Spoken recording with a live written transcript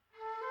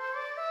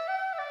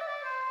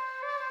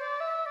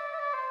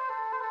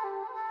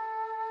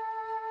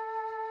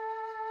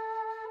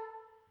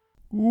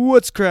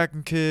What's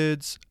cracking,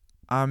 kids?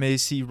 I'm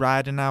AC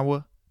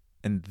Ridenhour,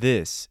 and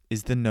this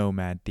is the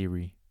Nomad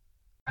Theory.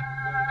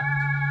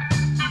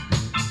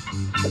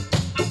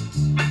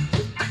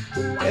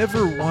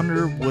 Ever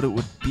wonder what it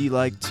would be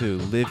like to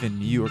live in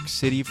New York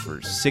City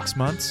for 6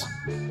 months?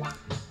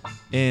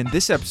 In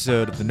this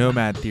episode of the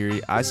Nomad Theory,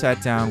 I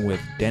sat down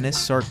with Dennis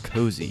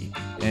Sarkozy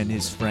and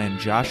his friend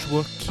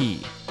Joshua Keay,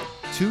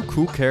 two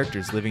cool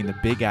characters living in the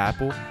Big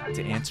Apple,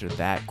 to answer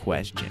that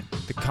question.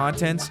 The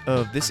contents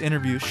of this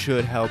interview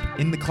should help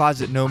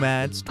in-the-closet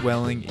nomads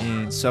dwelling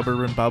in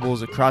suburban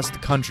bubbles across the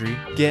country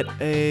get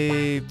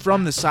a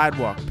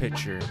from-the-sidewalk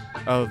picture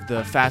of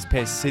the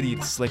fast-paced city,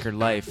 the slicker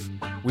life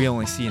we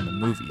only see in the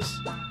movies.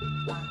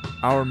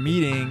 Our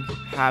meeting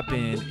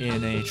happened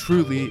in a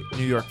truly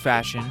New York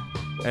fashion.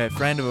 A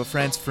friend of a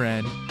friend's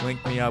friend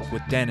linked me up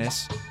with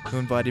Dennis, who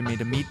invited me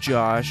to meet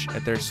Josh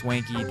at their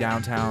swanky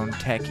downtown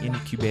tech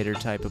incubator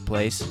type of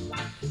place.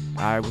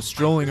 I was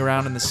strolling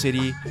around in the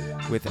city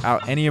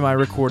without any of my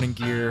recording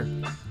gear.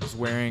 I was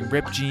wearing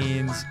ripped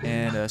jeans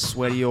and a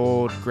sweaty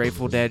old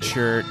Grateful Dead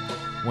shirt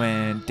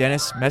when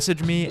Dennis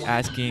messaged me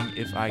asking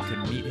if I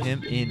could meet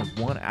him in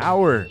 1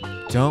 hour.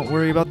 "Don't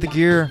worry about the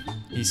gear,"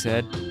 he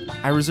said.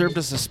 I reserved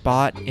us a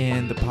spot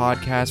in the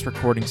podcast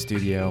recording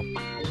studio.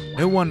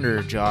 No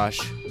wonder Josh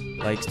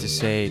likes to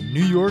say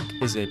New York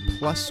is a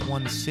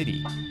 +1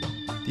 city.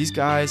 These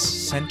guys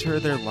center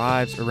their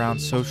lives around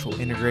social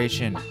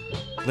integration,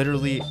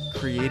 literally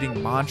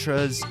creating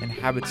mantras and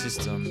habit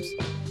systems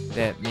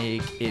that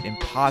make it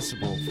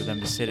impossible for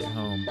them to sit at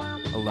home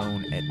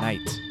alone at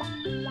night.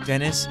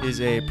 Dennis is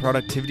a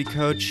productivity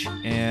coach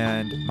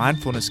and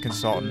mindfulness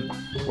consultant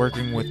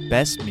working with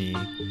BestMe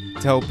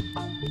to help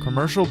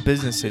commercial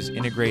businesses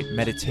integrate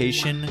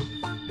meditation,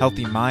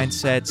 healthy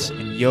mindsets,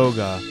 and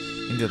yoga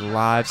into the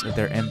lives of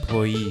their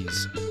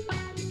employees.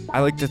 I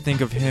like to think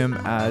of him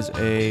as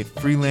a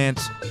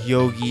freelance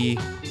yogi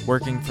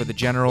working for the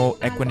general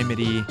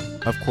equanimity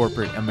of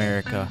corporate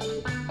America.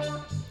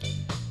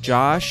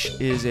 Josh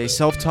is a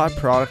self-taught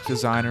product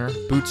designer,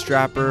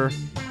 bootstrapper,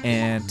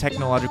 and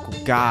technological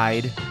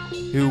guide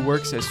who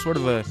works as sort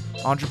of an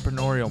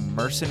entrepreneurial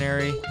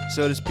mercenary,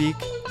 so to speak,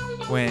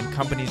 when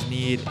companies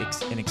need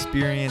an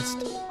experienced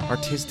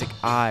artistic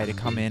eye to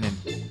come in and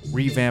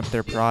revamp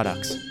their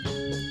products.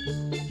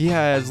 He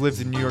has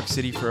lived in New York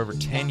City for over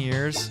 10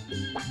 years,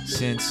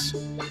 since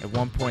at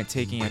one point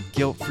taking a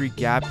guilt-free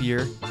gap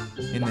year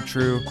in the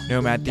true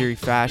Nomad Theory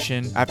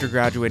fashion after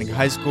graduating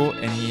high school,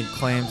 and he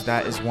claims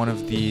that is one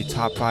of the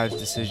top 5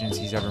 decisions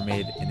he's ever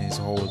made in his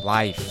whole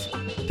life.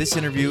 This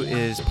interview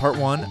is part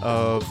 1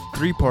 of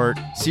 3-part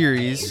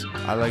series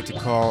I like to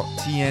call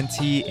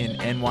TNT in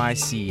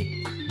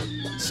NYC.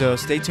 So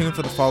stay tuned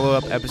for the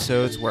follow-up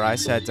episodes where I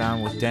sat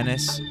down with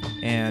Dennis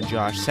and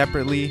Josh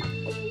separately,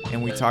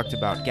 and we talked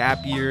about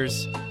gap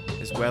years,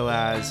 as well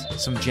as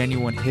some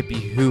genuine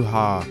hippie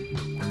hoo-ha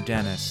from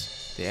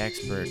Dennis, the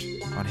expert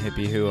on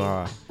hippie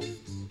hoo-ha.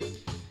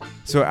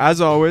 So as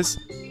always,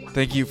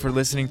 thank you for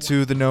listening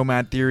to The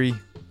Nomad Theory.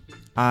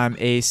 I'm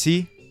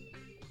AC.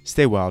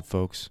 Stay wild,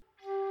 folks.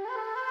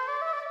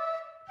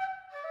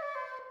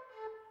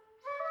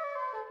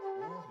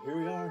 Well, here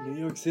we are, New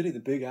York City, the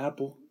Big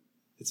Apple.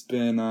 It's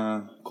been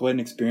quite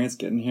an experience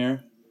getting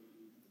here.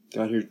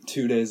 Got here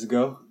 2 days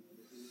ago.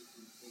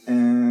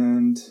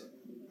 And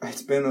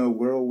it's been a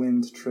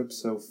whirlwind trip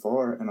so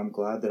far, and I'm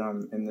glad that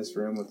I'm in this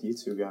room with you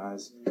two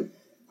guys.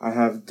 I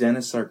have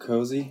Dennis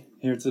Sarkozy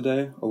here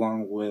today,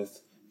 along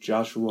with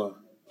Joshua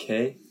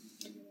Keay,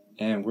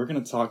 and we're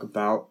going to talk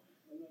about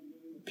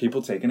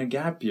people taking a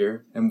gap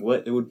year and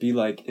what it would be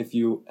like if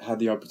you had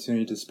the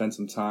opportunity to spend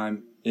some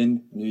time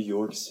in New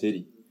York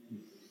City.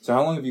 So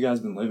how long have you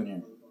guys been living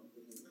here?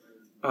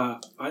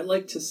 I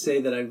like to say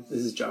that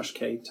this is Josh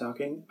Keay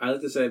talking. I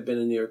like to say I've been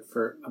in New York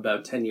for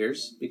about 10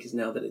 years, because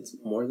now that it's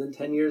more than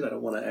 10 years, I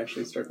don't want to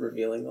actually start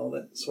revealing all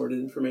that sordid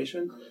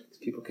information, because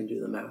people can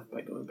do the math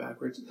by going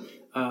backwards.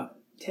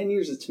 10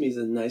 years to me is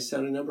a nice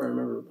sounding number. I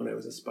remember when I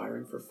was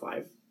aspiring for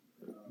 5,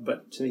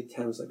 but to me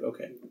 10 was like,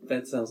 okay,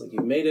 that sounds like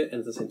you've made it,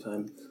 and at the same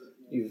time,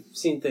 you've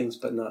seen things,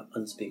 but not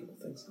unspeakable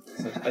things.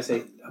 So I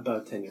say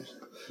about 10 years.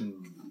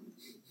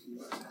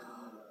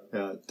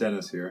 Yeah,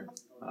 Dennis here.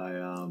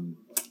 I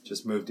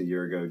just moved a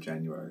year ago,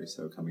 January,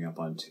 so coming up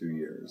on 2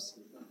 years.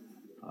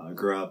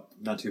 Grew up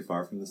not too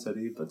far from the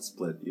city, but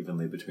split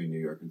evenly between New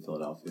York and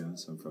Philadelphia.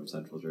 So I'm from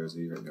Central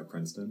Jersey, right near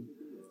Princeton.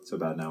 So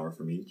about an hour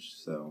from each.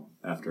 So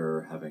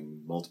after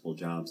having multiple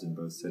jobs in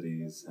both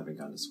cities, having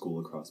gone to school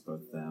across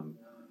both of them,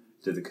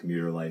 did the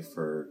commuter life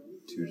for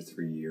 2 to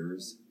 3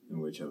 years, in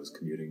which I was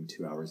commuting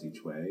 2 hours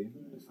each way.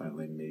 I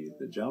finally made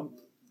the jump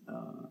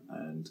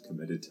and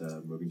committed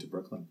to moving to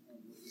Brooklyn.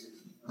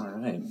 All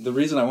right. The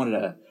reason I wanted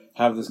to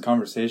have this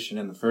conversation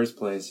in the first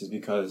place is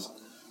because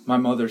my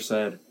mother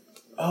said,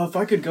 "Oh, if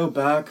I could go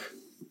back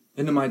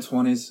into my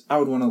 20s, I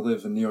would want to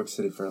live in New York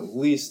City for at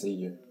least a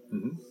year."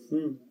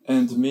 Mm-hmm.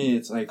 And to me,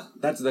 it's like,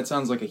 that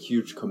sounds like a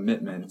huge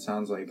commitment. It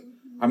sounds like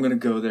I'm going to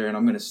go there and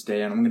I'm going to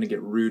stay and I'm going to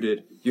get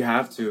rooted. You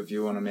have to if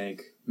you want to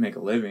make a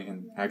living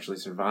and actually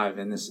survive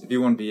in this. If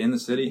you want to be in the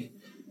city,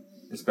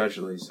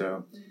 especially.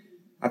 So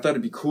I thought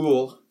it'd be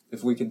cool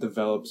if we could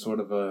develop sort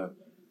of a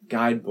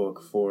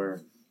guidebook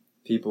for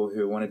people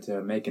who wanted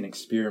to make an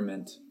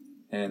experiment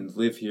and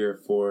live here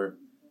for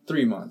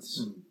 3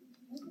 months.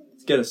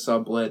 Let's get a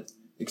sublet,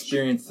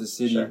 experience the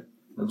city, Sure.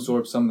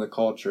 absorb some of the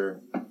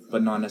culture,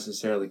 but not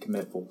necessarily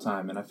commit full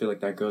time. And I feel like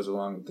that goes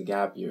along with the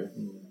gap year.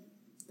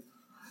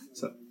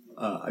 So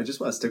I just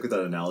want to stick with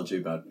that analogy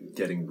about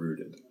getting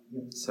rooted.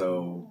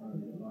 So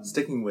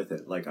sticking with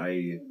it, like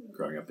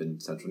growing up in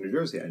central New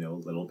Jersey, I know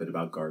a little bit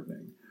about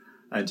gardening.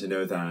 And to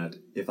know that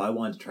if I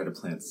want to try to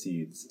plant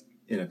seeds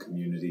in a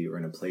community or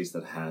in a place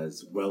that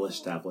has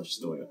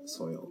well-established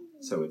soil,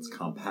 so it's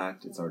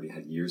compact, it's already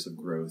had years of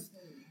growth,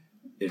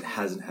 it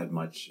hasn't had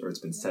much, or it's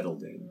been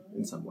settled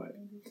in some way,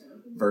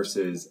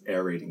 versus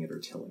aerating it or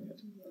tilling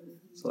it.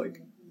 So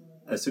like,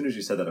 as soon as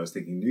you said that, I was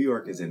thinking New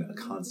York is in a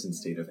constant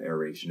state of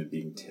aeration and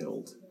being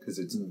tilled because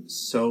it's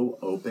so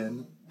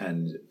open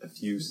and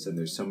effuse, and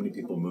there's so many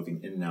people moving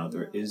in and out.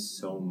 There is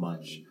so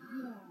much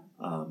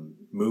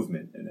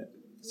movement in it.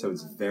 So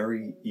it's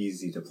very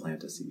easy to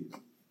plant a seed.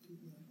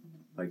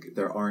 Like,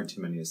 there aren't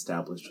too many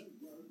established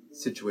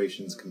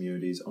situations,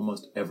 communities.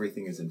 Almost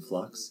everything is in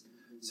flux.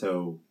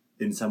 So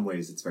in some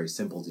ways, it's very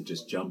simple to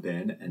just jump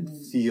in and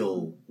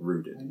feel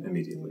rooted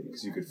immediately,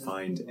 because you could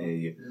find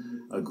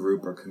a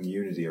group or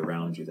community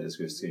around you that is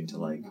just going to,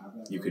 like,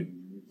 you could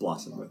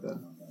blossom with it.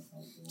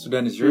 So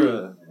Dennis,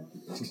 you're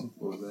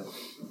what was that?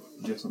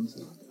 Did you have something to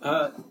say?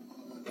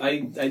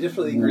 I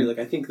definitely agree. Like,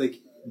 I think, like,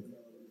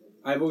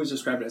 I've always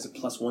described it as a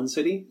 +1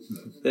 city.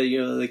 That,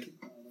 you know, like,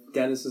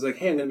 Dennis is like,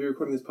 hey, I'm going to be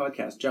recording this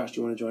podcast. Josh,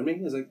 do you want to join me?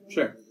 He's like,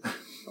 sure.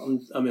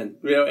 I'm in.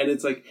 You know, and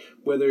it's like,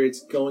 whether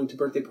it's going to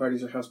birthday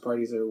parties or house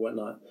parties or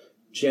whatnot,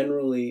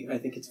 generally, I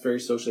think it's very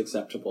socially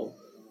acceptable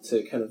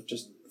to kind of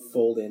just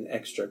fold in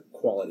extra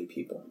quality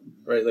people,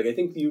 right? Like, I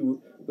think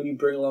when you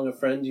bring along a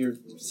friend, you're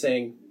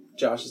saying,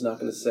 Josh is not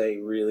going to say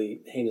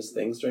really heinous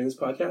things during this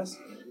podcast.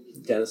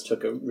 Dennis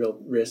took a real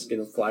risk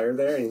and a flyer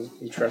there, and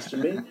he trusted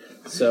me.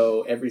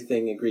 So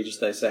everything egregious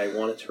that I say, I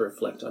want it to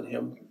reflect on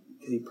him,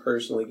 because he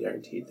personally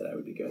guaranteed that I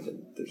would be good,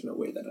 and there's no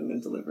way that I'm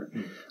going to deliver.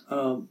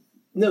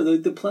 No,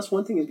 the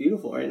 +1 thing is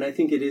beautiful, right? And I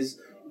think it is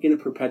in a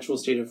perpetual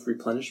state of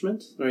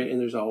replenishment, right? And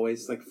there's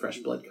always, like, fresh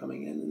blood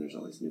coming in, and there's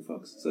always new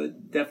folks. So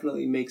it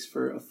definitely makes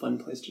for a fun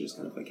place to just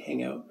kind of, like,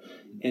 hang out.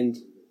 And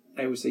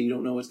I always say you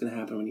don't know what's going to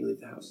happen when you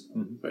leave the house,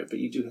 right? But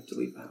you do have to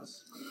leave the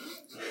house.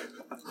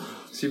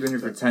 So you've been here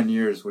for 10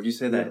 years. Would you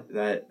say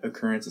that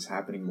occurrence is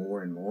happening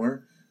more and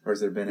more? Or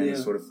has there been any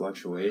sort of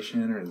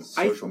fluctuation, or is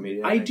social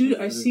media?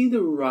 I see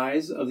the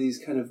rise of these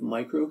kind of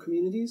micro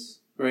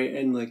communities, right?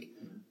 And, like,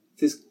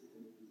 this,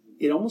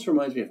 it almost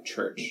reminds me of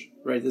church,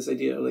 right? This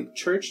idea of, like,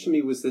 church to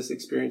me was this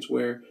experience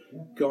where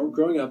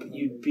growing up,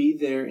 you'd be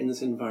there in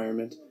this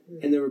environment,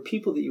 and there were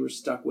people that you were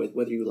stuck with,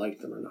 whether you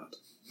liked them or not,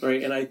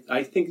 right? And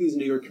I think these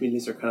New York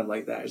communities are kind of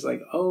like that. It's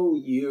like, oh,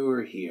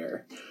 you're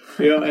here,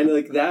 you know? And,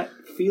 like, that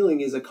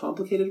feeling is a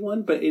complicated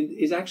one, but it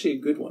is actually a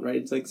good one, right?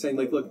 It's like saying,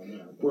 like, look,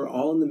 we're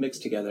all in the mix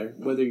together,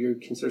 whether you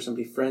consider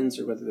somebody friends,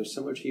 or whether they're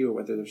similar to you, or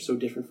whether they're so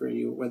different from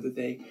you, whether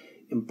they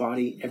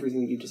embody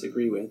everything that you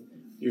disagree with.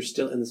 You're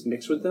still in this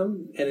mix with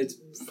them, and it's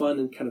fun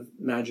and kind of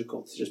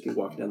magical to just be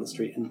walking down the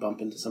street and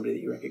bump into somebody that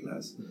you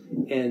recognize.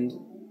 And,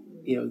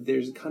 you know,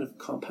 there's a kind of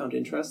compound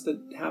interest that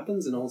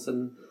happens, and all of a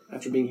sudden,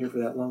 after being here for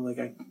that long, like,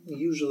 I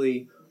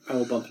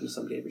will bump into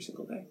somebody every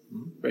single day,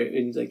 right?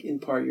 And, like, in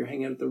part, you're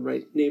hanging out at the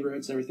right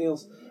neighborhoods and everything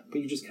else,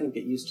 but you just kind of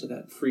get used to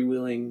that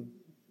freewheeling,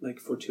 like,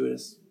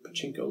 fortuitous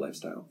pachinko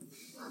lifestyle.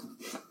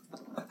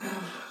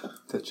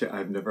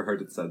 I've never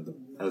heard it said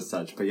as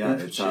such, but yeah,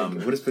 it's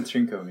What does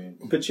pachinko mean?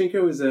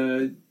 Pachinko is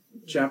a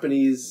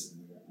Japanese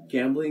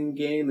gambling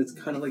game. It's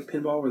kind of like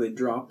pinball, where they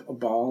drop a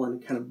ball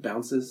and it kind of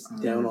bounces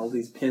down all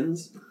these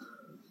pins.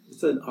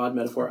 It's an odd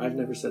metaphor. I've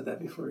never said that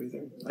before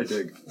either. I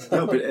dig.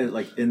 No, but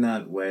like, in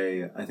that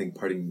way, I think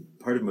part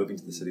of moving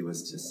to the city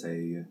was to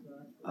say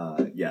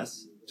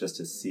yes, just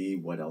to see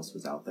what else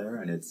was out there.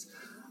 And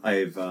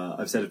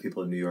I've said to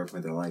people in New York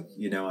when they're like,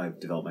 you know, I've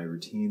developed my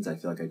routines, I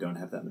feel like I don't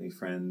have that many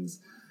friends.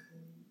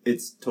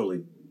 It's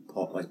totally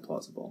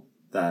plausible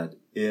that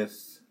if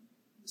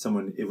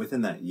someone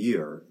within that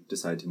year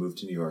decided to move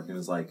to New York and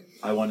was like,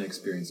 I want to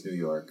experience New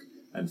York,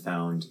 and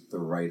found the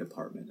right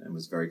apartment and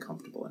was very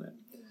comfortable in it,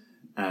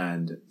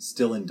 and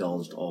still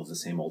indulged all of the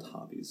same old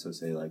hobbies. So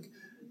say, like,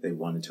 they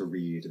wanted to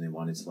read and they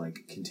wanted to,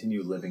 like,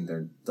 continue living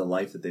the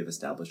life that they've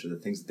established, or the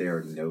things that they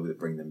already know that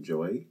bring them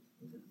joy,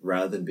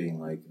 rather than being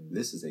like,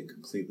 this is a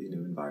completely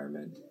new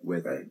environment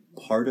with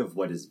part of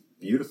what is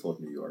beautiful of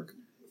New York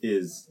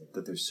is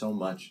that there's so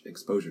much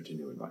exposure to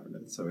new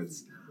environments. So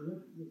it's,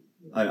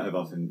 I've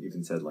often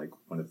even said, like,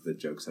 one of the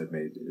jokes I've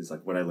made is,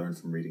 like, what I learned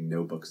from reading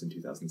no books in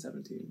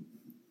 2017.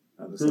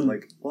 So,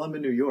 like, well, I'm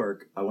in New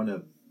York, I want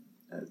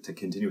to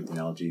continue with the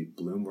analogy,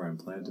 bloom where I'm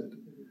planted.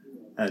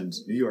 And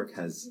New York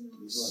has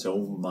so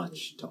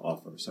much to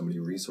offer, so many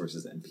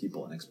resources and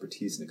people and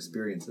expertise and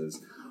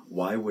experiences.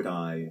 Why would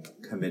I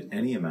commit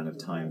any amount of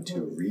time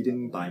to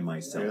reading by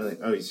myself? Really?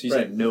 Oh, so you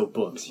said no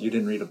books. You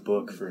didn't read a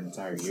book for an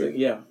entire So, year?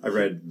 yeah. I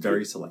read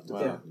very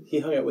selectively. Yeah. He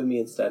hung out with me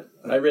instead.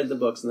 I read the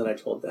books and then I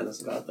told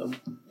Dennis about them.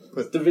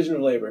 It's division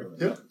of labor.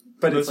 Yeah.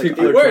 But Most it's like,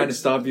 people are it trying to works.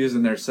 stop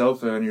using their cell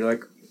phone. You're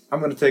like, I'm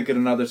going to take it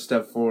another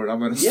step forward. I'm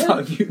going to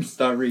stop you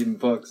stop reading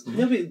books.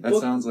 Yeah, but That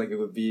sounds like it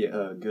would be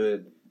a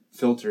good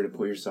filter to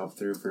put yourself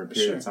through for a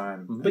period of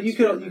time. But you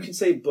could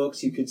say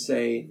books, you could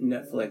say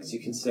Netflix,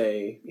 you could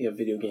say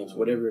video games,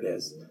 whatever it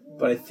is.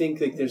 But I think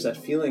like there's that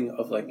feeling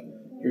of like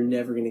you're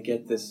never going to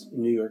get this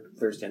New York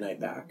Thursday night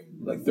back.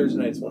 Like Thursday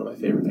night is one of my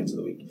favorite nights of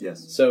the week.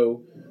 yes.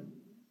 So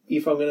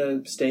if I'm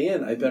going to stay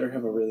in, I better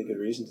have a really good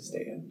reason to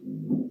stay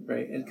in,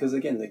 right? And because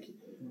again, like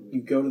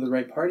you go to the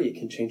right party, it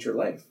can change your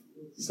life.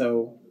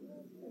 So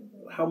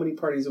how many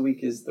parties a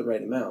week is the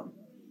right amount?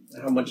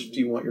 How much do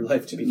you want your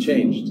life to be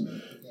changed?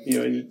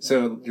 And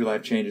So your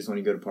life changes when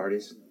you go to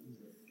parties?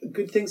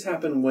 good things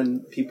happen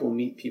when people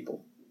meet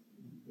people,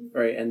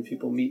 right? And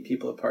people meet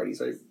people at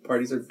parties. Right?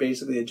 Parties are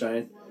basically a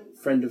giant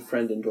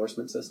friend-of-friend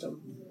endorsement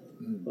system.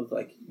 Of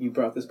like, you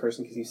brought this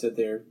person because you said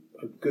they're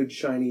a good,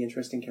 shiny,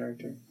 interesting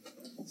character.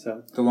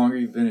 So The longer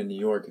you've been in New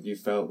York, have you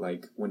felt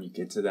like when you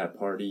get to that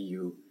party,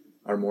 you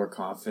are more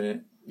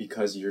confident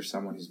because you're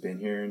someone who's been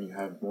here and you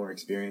have more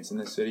experience in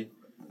this city?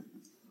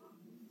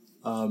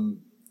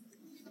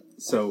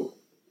 So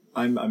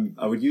I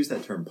would use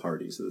that term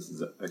party, so this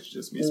is actually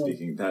just me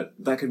speaking.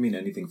 That could mean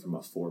anything from a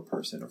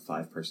 4-person or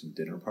 5-person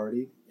dinner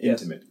party,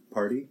 Yes. intimate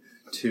party,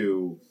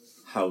 to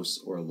house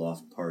or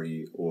loft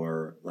party,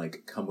 or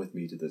like come with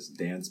me to this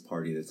dance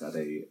party that's at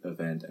a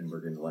event and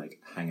we're going to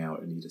like hang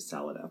out and eat a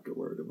salad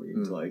afterward, and we're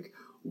going to like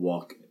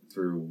walk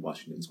through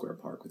Washington Square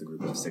Park with a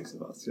group of 6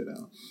 of us,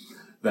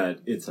 that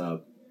it's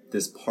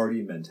this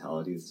party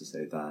mentality is to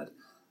say that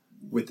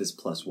with this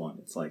 +1,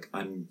 it's like,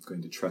 I'm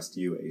going to trust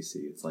you, AC.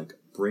 It's like,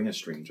 bring a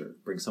stranger,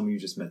 bring someone you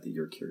just met that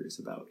you're curious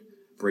about,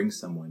 bring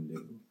someone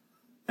new.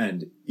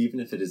 And even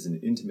if it is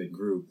an intimate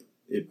group,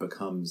 it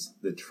becomes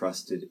the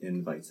trusted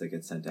invites that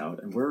get sent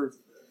out, and we're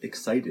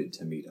excited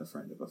to meet a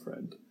friend of a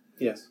friend.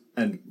 yes,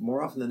 And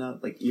more often than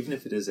not, like, even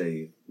if it is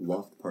a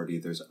loft party,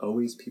 there's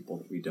always people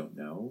that we don't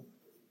know.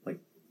 Like,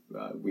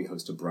 we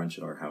host a brunch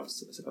at our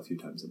house a few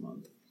times a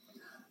month.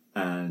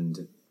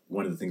 And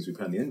one of the things we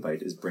put on the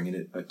invite is bringing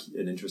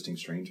an interesting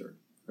stranger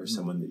or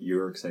someone that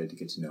you're excited to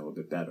get to know a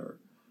bit better.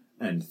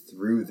 And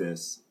through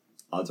this,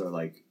 odds are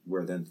like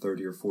we're then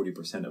 30 or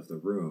 40% of the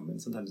room, and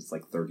sometimes it's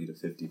like 30 to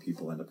 50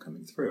 people end up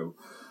coming through,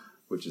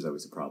 which is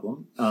always a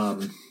problem.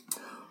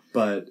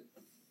 But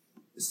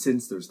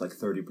since there's like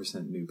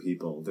 30% new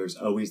people, there's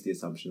always the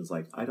assumption is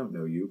like, I don't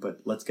know you, but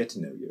let's get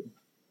to know you.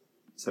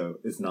 So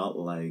it's not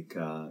like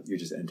you're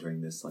just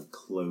entering this like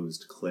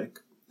closed clique.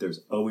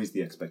 There's always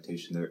the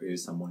expectation there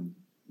is someone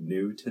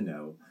new to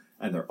know,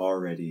 and they're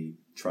already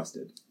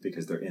trusted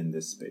because they're in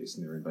this space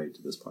and they're invited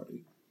to this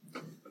party.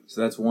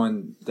 So that's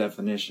one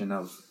definition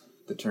of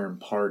the term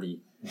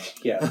party.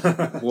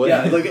 yeah, What?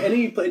 yeah. Like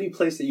any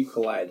place that you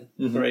collide,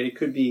 right? It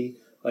could be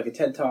like a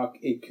TED Talk.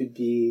 It could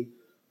be,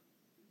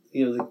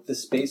 the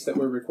space that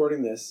we're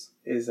recording this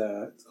is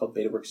it's called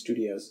BetaWorks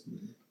Studios,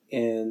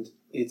 and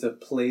it's a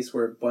place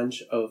where a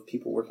bunch of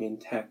people working in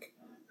tech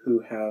who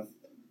have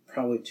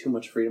probably too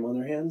much freedom on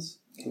their hands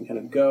can kind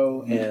of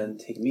go and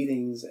take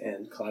meetings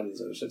and collide with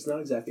these other stuff. It's not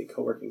exactly a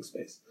co-working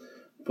space,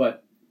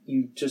 but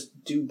you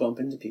just do bump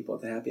into people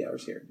at the happy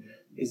hours here.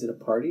 Is it a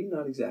party?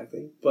 Not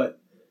exactly,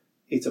 but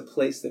it's a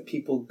place that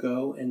people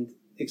go and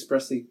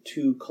expressly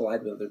to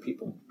collide with other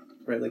people,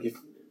 right? Like if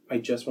I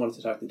just wanted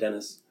to talk to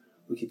Dennis,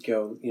 we could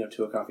go,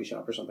 to a coffee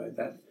shop or something like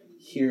that.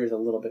 Here is a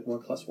little bit more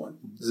 +1.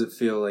 Does it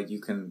feel like you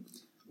can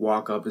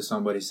walk up to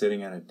somebody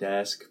sitting at a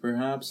desk,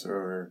 perhaps,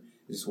 or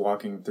just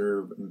walking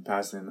through and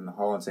pass them in the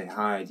hall and say,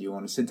 hi, do you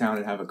want to sit down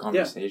and have a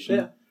conversation?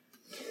 Yeah.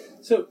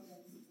 So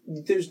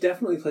there's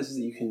definitely places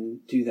that you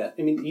can do that.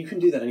 I mean, you can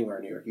do that anywhere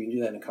in New York. You can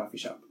do that in a coffee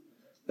shop.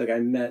 Like I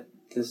met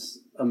this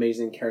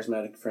amazing,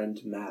 charismatic friend,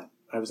 Matt.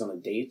 I was on a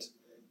date,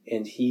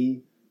 and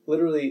he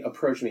literally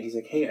approached me. He's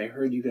like, hey, I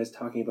heard you guys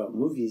talking about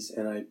movies,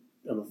 and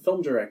I'm a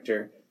film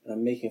director, and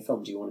I'm making a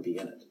film. Do you want to be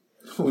in it?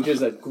 Which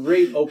is a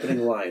great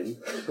opening line.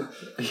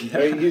 Yeah.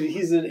 Right?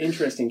 He's an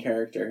interesting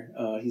character.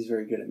 He's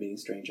very good at meeting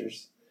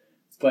strangers.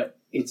 But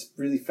it's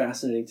really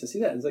fascinating to see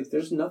that. It's like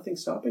there's nothing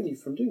stopping you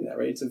from doing that,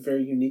 right? It's a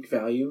very unique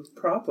value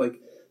prop. Like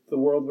the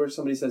world where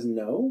somebody says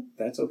no,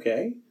 that's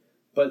okay.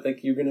 But like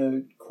you're going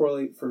to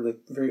correlate for like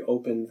very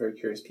open, very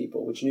curious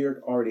people, which New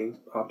York already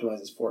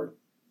optimizes for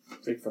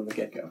right from the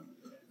get-go.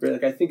 Right?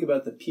 Like I think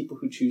about the people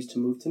who choose to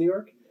move to New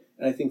York,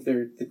 and I think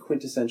they're the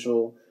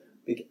quintessential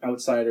big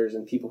outsiders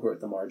and people who are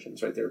at the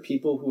margins, right? There are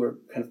people who are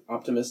kind of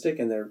optimistic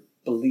and they're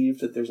believed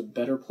that there's a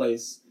better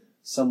place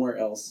somewhere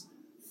else,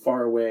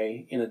 far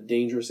away in a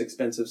dangerous,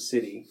 expensive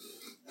city.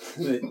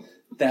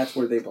 That's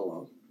where they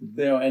belong.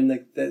 And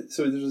like that.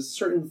 So there's a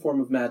certain form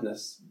of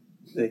madness,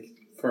 like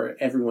for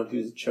everyone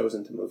who's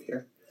chosen to move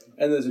here.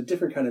 And there's a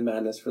different kind of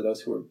madness for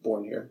those who were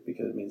born here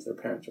because it means their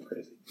parents are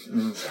crazy.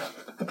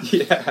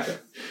 Yeah.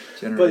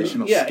 Generational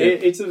But yeah,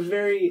 skip. it's a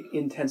very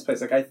intense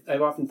place. Like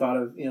I've often thought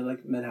of,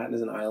 like Manhattan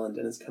as an island,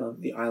 and it's kind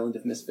of the island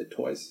of misfit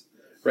toys,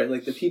 right?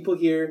 Like the people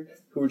here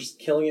who were just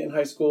killing it in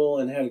high school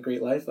and had a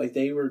great life, like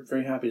they were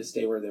very happy to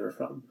stay where they were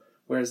from.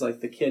 Whereas like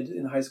the kid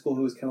in high school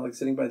who was kind of like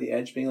sitting by the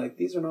edge being like,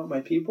 these are not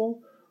my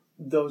people,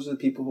 those are the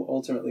people who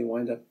ultimately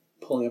wind up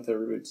pulling up their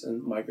roots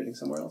and migrating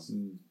somewhere else.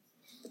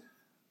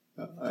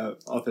 I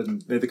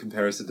often made the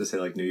comparison to say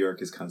like New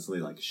York is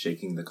constantly like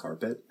shaking the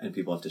carpet and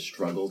people have to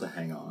struggle to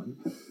hang on.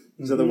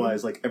 Because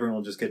otherwise like everyone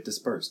will just get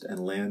dispersed and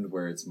land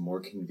where it's more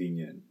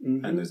convenient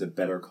and there's a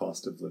better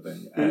cost of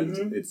living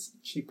and it's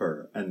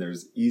cheaper and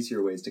there's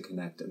easier ways to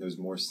connect and there's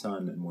more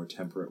sun and more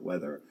temperate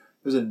weather.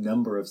 There's a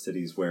number of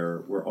cities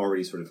where we're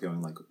already sort of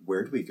going like,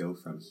 where do we go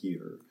from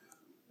here?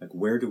 Like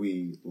where do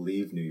we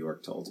leave New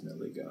York to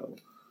ultimately go?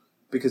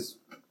 Because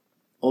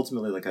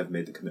ultimately, like I've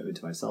made the commitment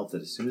to myself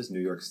that as soon as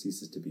New York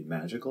ceases to be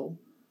magical,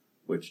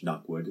 which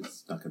knock wood,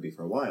 it's not going to be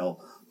for a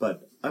while,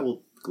 but I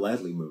will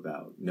gladly move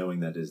out, knowing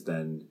that is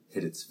then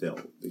hit its fill.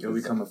 You'll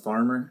become a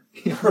farmer?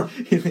 You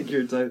think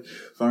you're a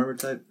farmer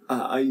type?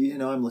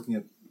 I'm looking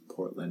at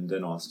Portland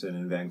and Austin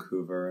and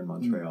Vancouver and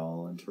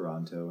Montreal and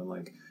Toronto and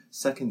like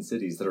second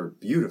cities that are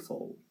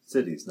beautiful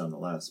cities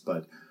nonetheless,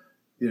 but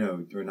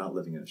you're not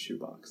living in a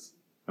shoebox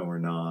and we're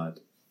not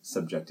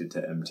subjected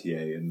to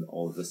MTA and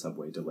all of the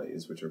subway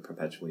delays, which are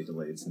perpetually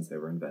delayed since they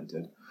were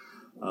invented.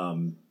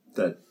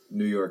 That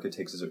New York, it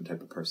takes a certain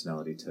type of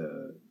personality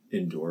to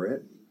endure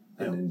it,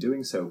 and in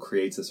doing so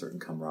creates a certain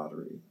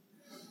camaraderie.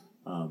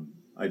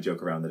 I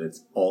joke around that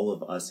it's all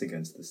of us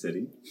against the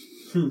city.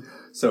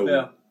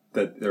 So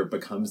that there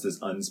becomes this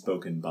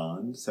unspoken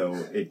bond, so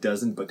it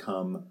doesn't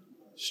become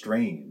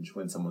strange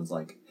when someone's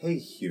like, hey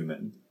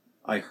human,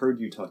 I heard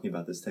you talking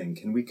about this thing,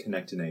 can we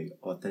connect in a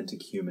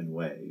authentic human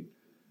way,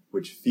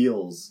 which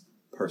feels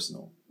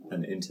personal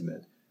and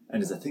intimate,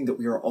 and is a thing that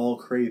we are all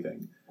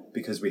craving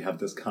because we have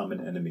this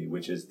common enemy,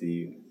 which is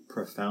the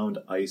profound,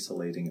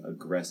 isolating,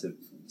 aggressive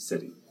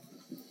city.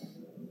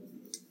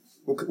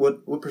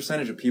 What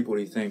percentage of people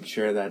do you think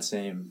share that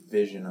same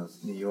vision of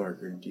New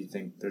York, or do you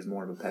think there's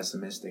more of a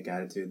pessimistic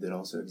attitude that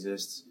also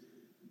exists?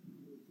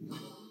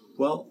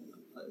 Well,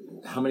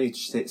 how many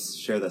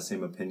share that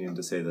same opinion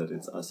to say that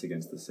it's us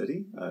against the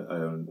city? I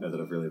don't know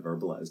that I've really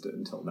verbalized it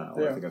until now.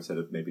 I think I've said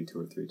it maybe 2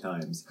 or 3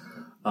 times.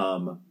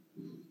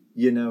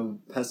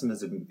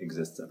 Pessimism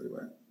exists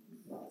everywhere.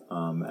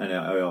 And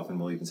I often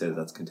will even say that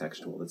that's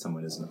contextual, that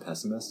someone isn't a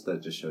pessimist,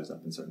 that just shows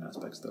up in certain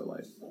aspects of their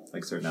life.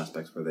 Like certain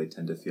aspects where they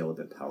tend to feel a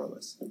bit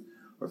powerless,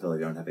 or feel like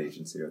they don't have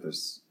agency, or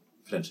there's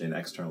potentially an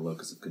external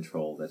locus of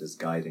control that is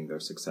guiding their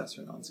success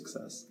or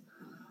non-success.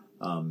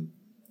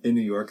 In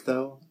New York,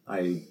 though,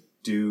 I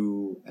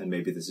do, and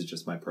maybe this is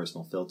just my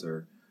personal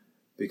filter,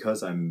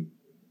 because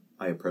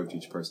I approach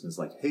each person as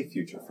like, hey,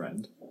 future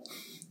friend.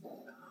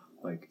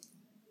 Like,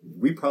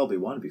 we probably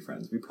want to be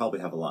friends. We probably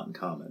have a lot in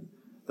common.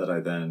 That I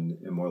then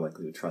am more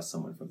likely to trust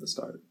someone from the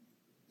start.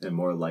 And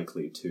more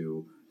likely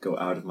to go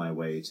out of my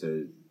way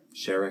to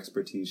share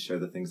expertise, share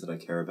the things that I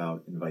care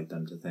about, invite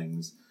them to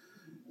things.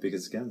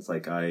 Because again, it's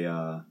like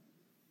I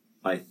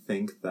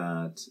think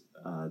that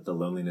the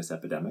loneliness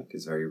epidemic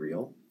is very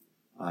real.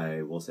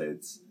 I will say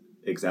it's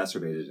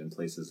exacerbated in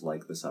places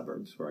like the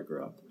suburbs where I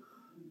grew up.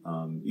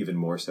 Even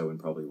more so in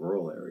probably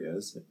rural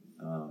areas.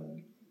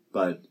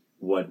 But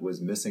what was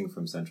missing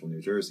from central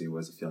New Jersey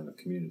was a feeling of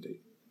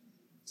community.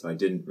 So I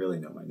didn't really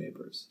know my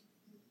neighbors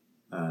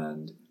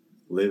and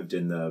lived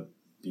in the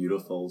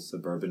beautiful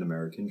suburban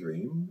American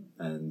dream.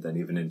 And then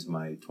even into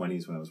my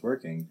 20s when I was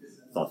working,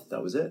 thought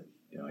that was it.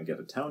 I get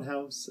a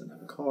townhouse and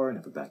have a car and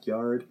have a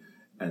backyard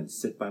and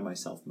sit by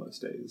myself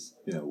most days,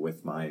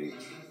 with my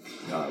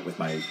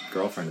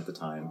girlfriend at the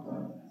time,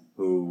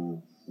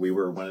 who we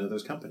were one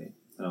another's company.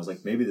 And I was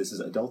like, maybe this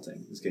is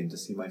adulting, is getting to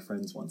see my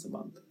friends once a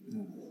month.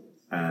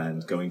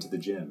 And going to the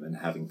gym and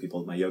having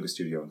people at my yoga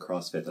studio and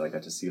CrossFit that I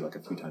got to see like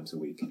a few times a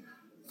week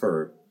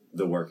for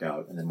the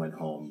workout, and then went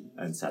home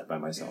and sat by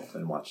myself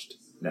and watched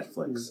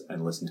Netflix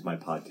and listened to my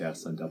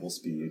podcasts on double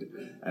speed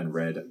and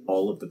read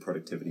all of the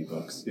productivity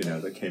books,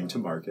 that came to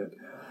market,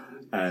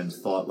 and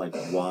thought like,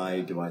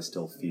 why do I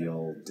still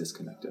feel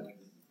disconnected?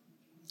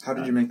 How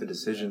did you make the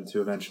decision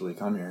to eventually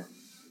come here?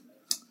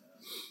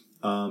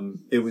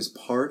 It was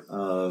part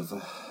of,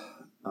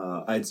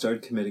 I'd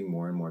started committing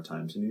more and more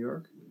time to New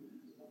York.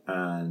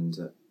 And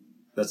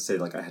let's say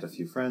like I had a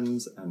few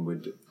friends and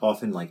would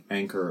often like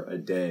anchor a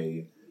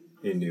day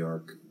in New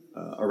York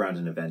around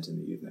an event in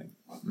the evening,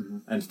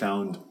 and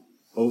found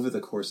over the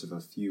course of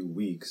a few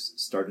weeks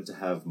started to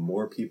have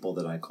more people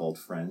that I called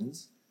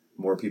friends,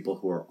 more people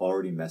who were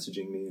already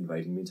messaging me,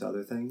 inviting me to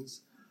other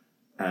things,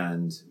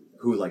 and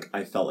who like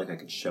I felt like I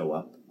could show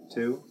up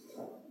to,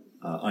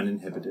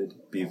 uninhibited,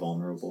 be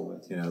vulnerable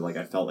with.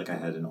 I felt like I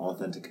had an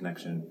authentic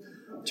connection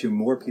to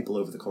more people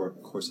over the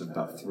course of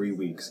about 3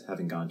 weeks,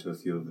 having gone to a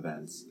few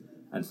events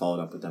and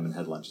followed up with them and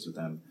had lunches with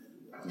them,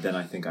 than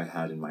I think I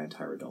had in my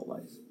entire adult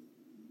life.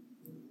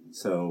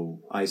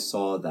 So I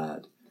saw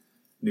that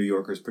New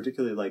Yorkers,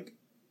 particularly like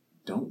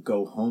don't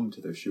go home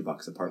to their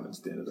shoebox apartments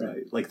at the end of the Right.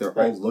 night. Like, they're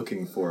all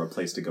looking for a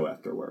place to go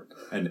after work.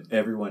 And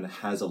everyone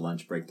has a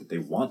lunch break that they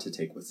want to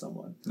take with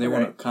someone. They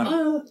want to kind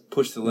of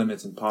push the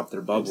limits and pop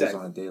their bubbles Exactly.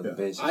 on a daily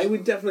basis. I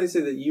would definitely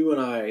say that you and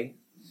I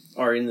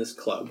are in this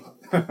club.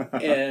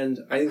 And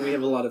I think we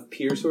have a lot of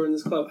peers who are in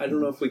this club. I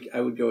don't know if I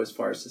would go as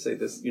far as to say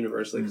this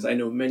universally, because I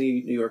know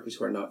many New Yorkers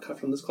who are not cut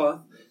from this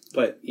cloth.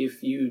 But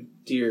if you,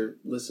 dear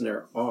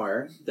listener,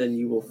 are, then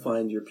you will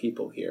find your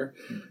people here.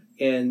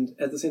 And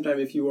at the same time,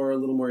 if you are a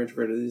little more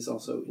introverted, it is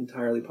also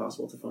entirely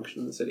possible to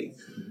function in the city.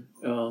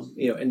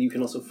 And you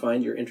can also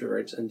find your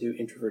introverts and do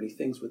introverty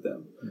things with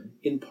them.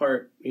 In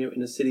part,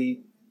 in a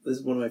city, this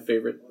is one of my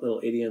favorite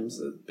little idioms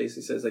that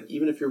basically says, like,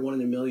 even if you're 1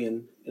 in a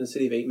million in a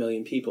city of 8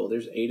 million people,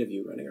 there's 8 of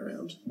you running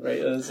around, right?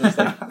 It's just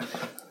like,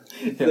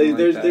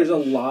 there's a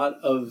lot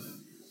of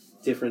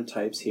different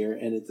types here,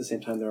 and at the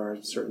same time, there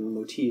are certain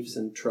motifs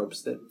and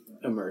tropes that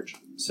emerge.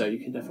 So you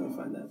can definitely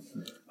find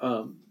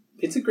that.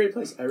 It's a great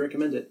place. I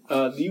recommend it.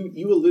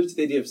 You alluded to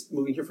the idea of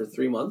moving here for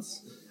 3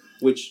 months,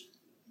 which,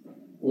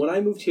 when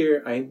I moved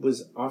here, I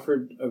was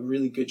offered a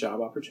really good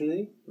job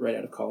opportunity right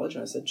out of college.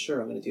 I said,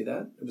 sure, I'm going to do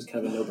that. It was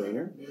kind of a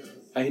no-brainer.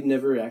 I had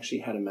never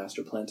actually had a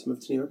master plan to move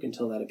to New York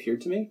until that appeared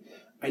to me.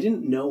 I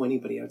didn't know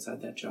anybody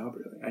outside that job,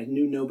 really. I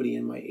knew nobody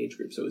in my age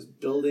group. So it was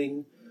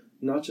building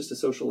not just a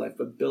social life,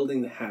 but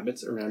building the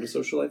habits around a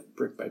social life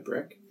brick by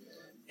brick.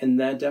 And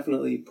that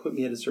definitely put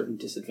me at a certain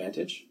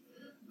disadvantage.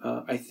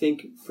 I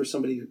think for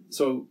somebody...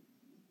 So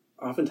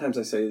oftentimes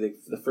I say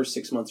the first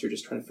 6 months you're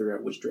just trying to figure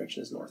out which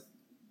direction is north.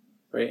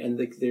 Right, and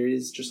there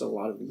is just a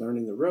lot of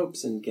learning the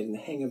ropes and getting the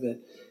hang of it.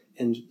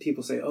 And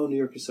people say, oh, New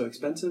York is so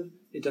expensive.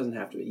 It doesn't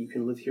have to be. You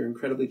can live here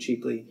incredibly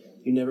cheaply.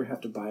 You never have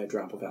to buy a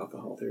drop of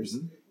alcohol. There's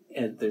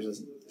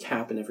a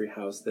tap in every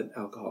house that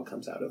alcohol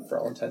comes out of for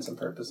all intents and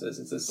purposes.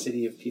 It's a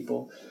city of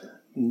people,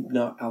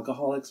 not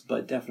alcoholics,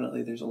 but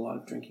definitely there's a lot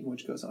of drinking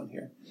which goes on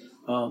here.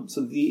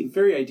 So the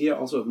very idea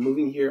also of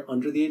moving here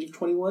under the age of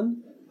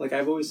 21, like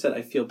I've always said,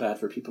 I feel bad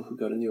for people who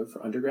go to New York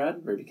for undergrad,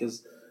 right?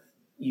 Because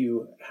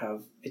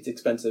it's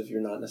expensive,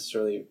 you're not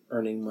necessarily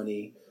earning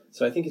money.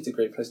 So I think it's a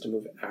great place to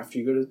move after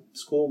you go to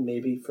school,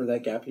 maybe for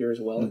that gap year as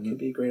well. It could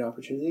be a great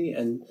opportunity.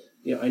 And,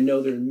 I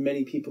know there are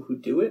many people who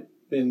do it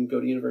and go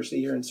to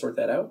university here and sort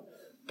that out.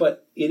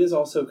 But it is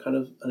also kind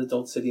of an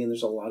adult city, and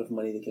there's a lot of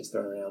money that gets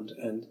thrown around.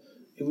 And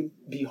it would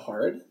be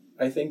hard,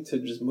 I think, to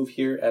just move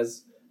here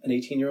as an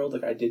 18-year-old.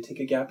 Like, I did take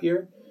a gap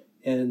year,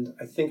 and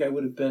I think I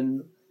would have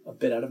been a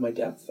bit out of my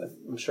depth.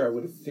 I'm sure I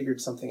would have figured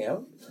something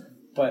out.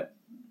 But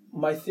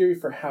my theory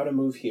for how to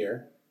move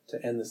here,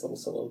 to end this little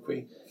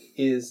soliloquy,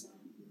 is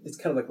it's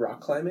kind of like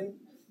rock climbing.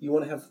 You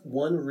want to have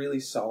one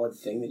really solid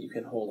thing that you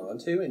can hold on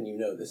to, and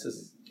this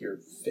is your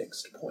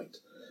fixed point.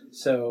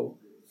 So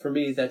for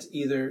me, that's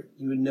either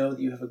you would know that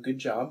you have a good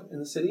job in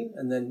the city,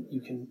 and then you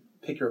can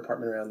pick your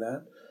apartment around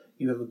that.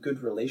 You have a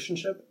good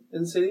relationship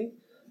in the city.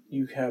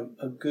 You have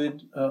a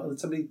good,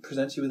 somebody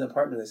presents you with an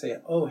apartment, they say,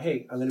 oh,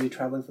 hey, I'm going to be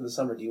traveling for the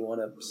summer. Do you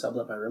want to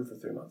sublet my room for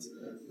 3 months?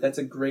 That's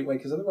a great way,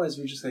 because otherwise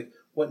you're just like,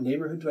 what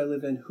neighborhood do I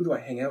live in? Who do I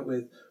hang out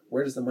with?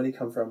 Where does the money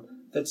come from?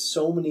 That's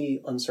so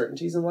many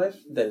uncertainties in life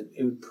that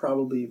it would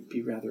probably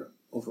be rather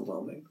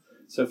overwhelming.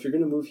 So if you're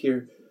going to move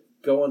here,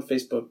 go on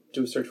Facebook,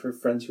 do a search for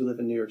friends who live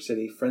in New York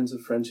City, friends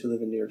of friends who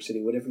live in New York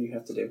City, whatever you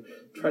have to do.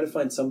 Try to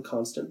find some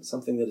constant,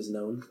 something that is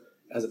known,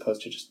 as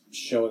opposed to just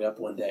showing up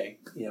one day,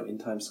 in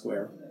Times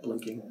Square,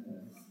 blinking.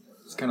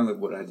 It's kind of like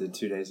what I did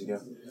 2 days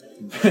ago.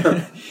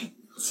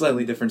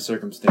 Slightly different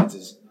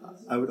circumstances.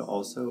 I would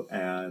also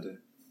add,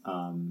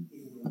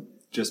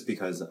 just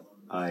because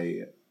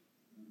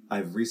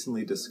I've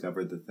recently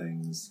discovered the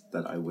things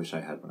that I wish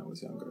I had when I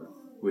was younger,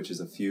 which is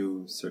a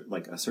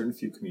certain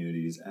few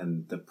communities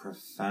and the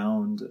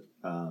profound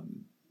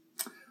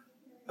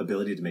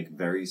ability to make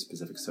very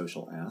specific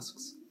social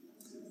asks.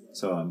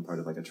 So I'm part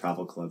of a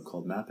travel club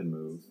called Map and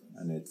Move,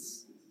 and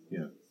it's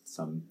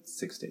some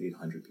 600 to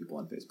 800 people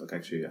on Facebook.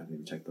 Actually, I haven't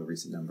even checked the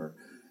recent number.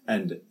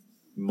 And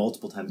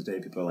multiple times a day,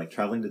 people are like,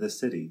 traveling to this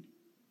city,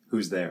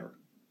 who's there?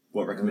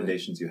 What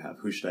recommendations you have?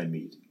 Who should I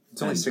meet?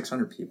 It's only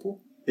 600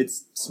 people?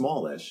 It's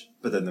smallish,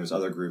 but then there's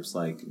other groups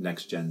like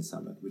Next Gen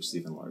Summit, which is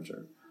even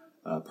larger.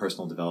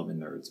 Personal Development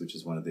Nerds, which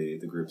is one of the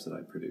groups that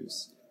I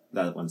produce.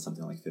 That one's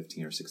something like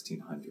 15 or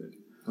 1600.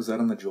 Was that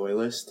on the Joy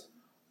list?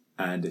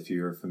 And if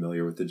you're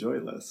familiar with the Joy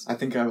list. I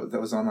think that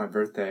was on my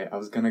birthday. I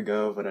was going to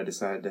go, but I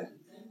decided to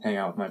hang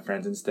out with my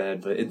friends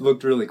instead. But it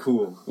looked really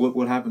cool.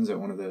 What happens at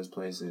one of those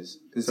places?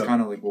 It's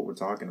kind of like what we're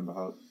talking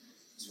about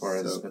as far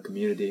as a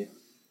community.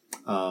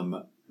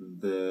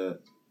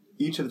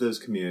 Each of those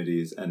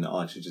communities, and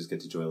I'll actually just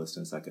get to Joy list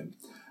in a second,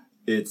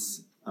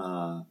 it's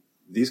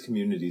these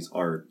communities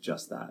are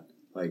just that.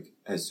 Like,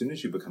 as soon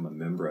as you become a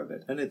member of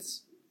it, and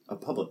it's a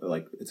public,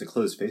 it's a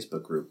closed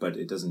Facebook group, but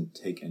it doesn't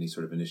take any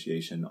sort of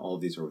initiation. All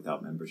of these are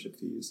without membership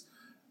fees.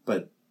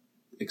 But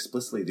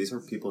explicitly, these are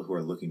people who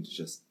are looking to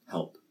just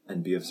help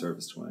and be of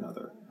service to one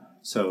another.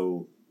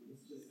 So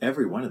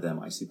every one of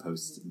them, I see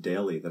posts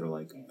daily that are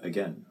like,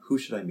 again, who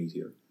should I meet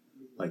here?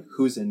 like,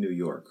 who's in New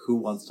York? Who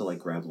wants to, like,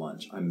 grab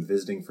lunch? I'm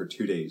visiting for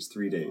 2 days,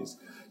 3 days.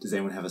 Does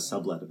anyone have a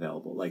sublet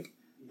available? Like,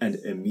 and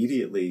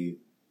immediately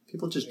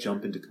people just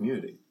jump into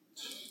community.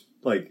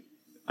 Like,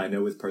 I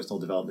know with personal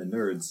development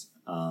nerds,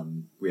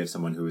 we have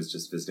someone who was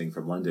just visiting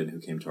from London who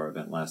came to our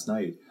event last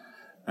night,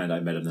 and I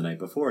met him the night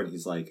before, and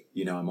he's like,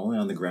 I'm only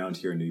on the ground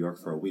here in New York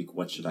for a week.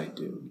 What should I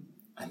do?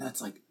 And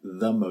that's, like,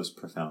 the most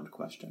profound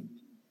question.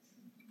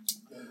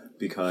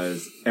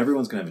 Because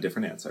everyone's going to have a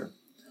different answer.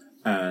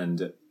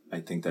 And I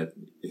think that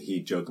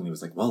he jokingly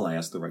was like, well, I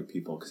asked the right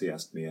people, because he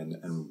asked me,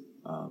 and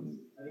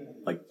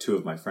like, 2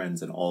 of my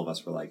friends, and all of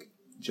us were like,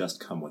 just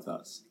come with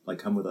us. Like,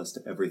 come with us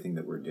to everything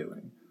that we're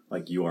doing.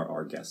 Like, you are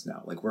our guest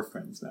now. Like, we're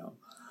friends now.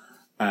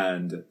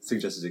 And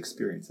suggested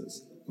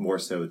experiences, more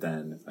so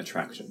than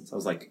attractions. I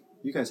was like,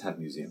 you guys have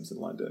museums in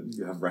London.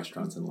 You have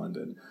restaurants in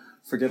London.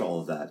 Forget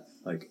all of that.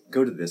 Like,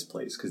 go to this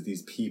place, because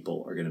these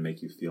people are going to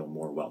make you feel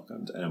more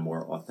welcomed and a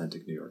more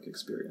authentic New York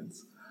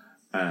experience.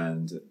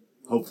 And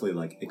hopefully,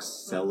 like,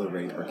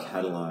 accelerate or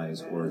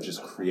catalyze or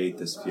just create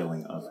this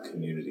feeling of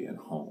community and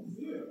home,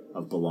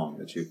 of belong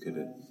that you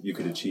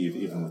could achieve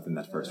even within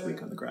that first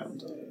week on the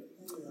ground.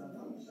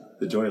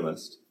 The Joy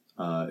List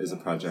is a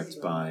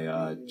project by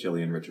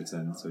Jillian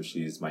Richardson. So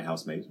she's my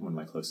housemate, one of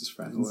my closest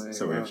friends.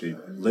 So we actually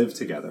live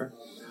together.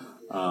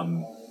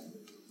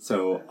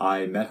 So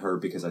I met her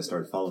because I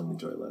started following the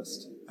Joy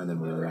List. And then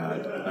we were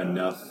at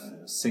enough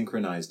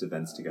synchronized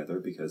events together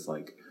because,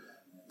 like,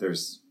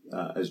 there's,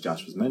 as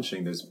Josh was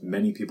mentioning, there's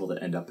many people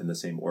that end up in the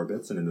same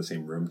orbits and in the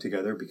same room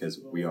together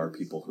because we are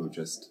people who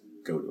just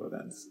go to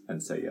events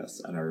and say yes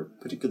and are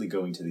particularly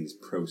going to these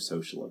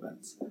pro-social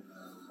events.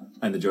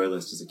 And the Joy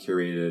List is a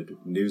curated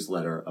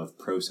newsletter of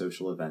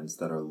pro-social events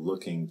that are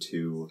looking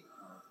to,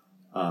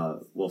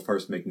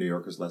 first make New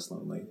Yorkers less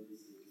lonely.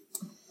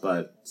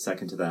 But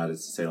second to that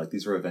is to say, like,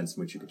 these are events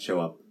in which you could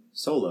show up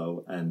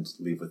solo and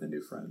leave with a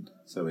new friend.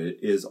 So it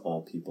is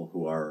all people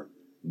who are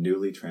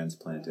newly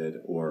transplanted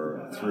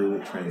or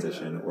through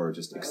transition or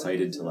just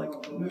excited to,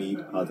 like, meet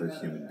other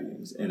human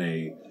beings in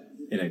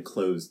a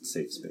closed,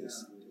 safe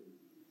space.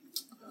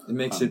 It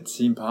makes it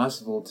seem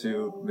possible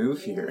to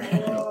move here.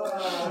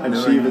 And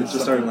she even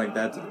just started like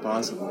that's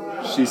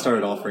possible. She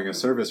started offering a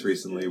service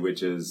recently,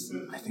 which is,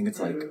 I think it's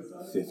like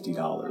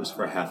 $50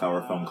 for a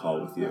half-hour phone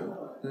call with you,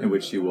 in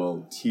which she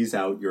will tease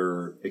out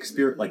your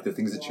experience, like the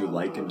things that you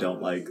like and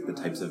don't like, the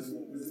types of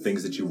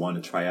things that you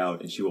want to try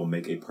out, and she will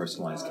make a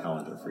personalized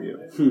calendar for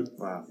you.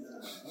 Wow.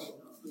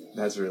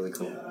 That's really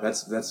cool.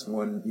 That's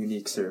one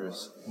unique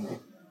service.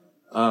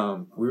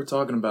 We were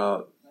talking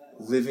about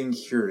living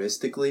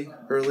heuristically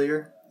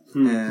earlier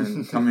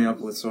and coming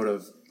up with sort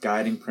of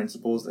guiding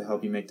principles that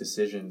help you make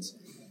decisions.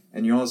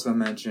 And you also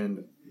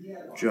mentioned,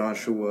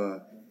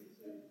 Joshua,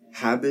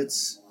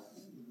 habits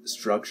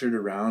structured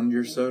around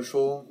your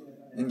social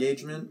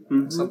engagement,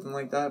 something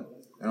like that.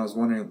 And I was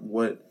wondering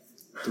what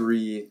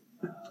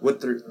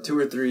two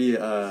or three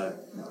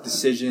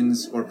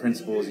decisions or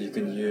principles you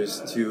can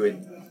use to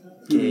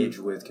engage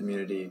with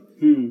community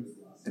in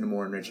a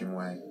more enriching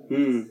way.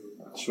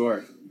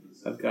 Sure.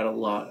 I've got a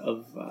lot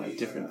of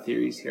different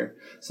theories here.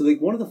 So, like,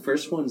 one of the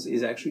first ones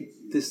is actually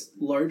this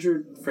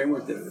larger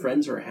framework that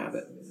friends are a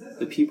habit.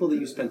 The people that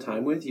you spend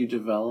time with, you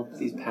develop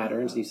these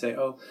patterns, and you say,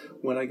 oh,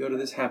 when I go to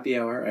this happy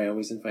hour, I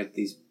always invite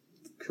these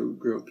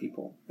group of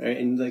people, right?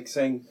 And, like,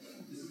 saying,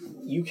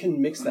 you can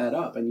mix that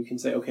up, and you can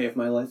say, okay, if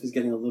my life is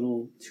getting a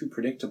little too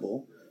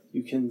predictable,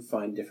 you can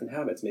find different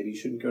habits. Maybe you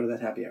shouldn't go to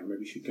that happy hour.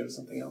 Maybe you should go to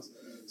something else.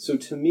 So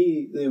to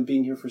me,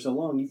 being here for so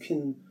long,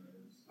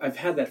 I've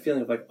had that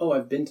feeling of like, oh,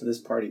 I've been to this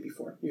party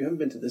before. You haven't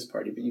been to this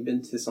party, but you've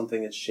been to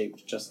something that's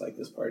shaped just like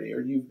this party. Or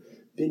you've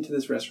been to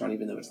this restaurant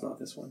even though it's not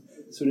this one.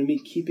 So to me,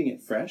 keeping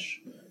it fresh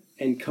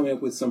and coming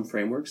up with some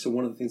framework. So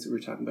one of the things that we were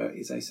talking about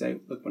is I say,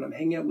 look, when I'm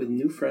hanging out with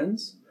new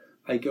friends,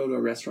 I go to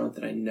a restaurant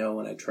that I know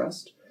and I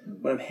trust.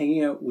 When I'm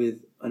hanging out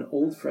with an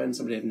old friend,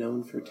 somebody I've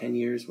known for 10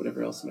 years,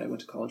 whatever else, somebody I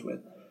went to college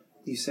with,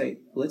 you say,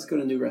 let's go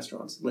to new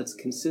restaurants. Let's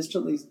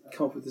consistently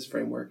come up with this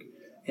framework.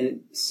 And it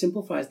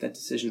simplifies that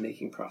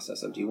decision-making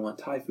process of, do you want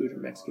Thai food or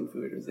Mexican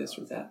food or this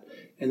or that?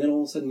 And then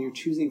all of a sudden you're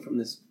choosing from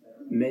this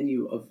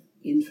menu of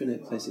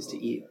infinite places to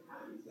eat.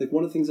 Like,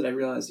 one of the things that I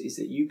realized is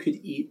that you could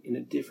eat in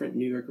a different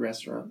New York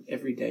restaurant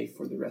every day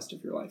for the rest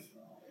of your life.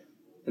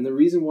 And the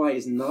reason why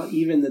is not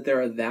even that there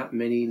are that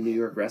many New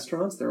York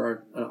restaurants. There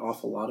are an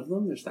awful lot of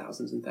them. There's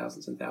thousands and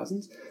thousands and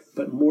thousands.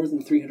 But more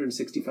than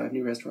 365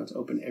 new restaurants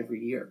open every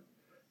year.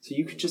 So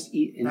you could just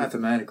eat in...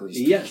 Mathematically.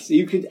 Yes,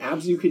 you could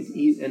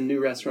eat in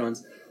new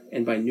restaurants.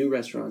 And by new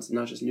restaurants,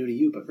 not just new to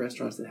you, but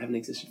restaurants that haven't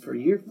existed for a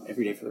year,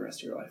 every day for the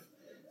rest of your life.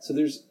 So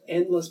there's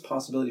endless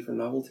possibility for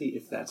novelty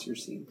if that's your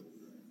scene.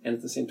 And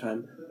at the same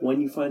time,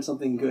 when you find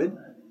something good,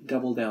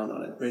 double down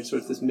on it, right? So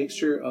it's this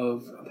mixture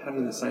of a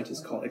pattern that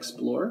scientists call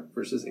explore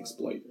versus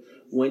exploit.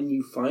 When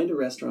you find a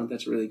restaurant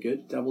that's really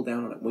good, double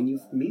down on it. When you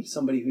meet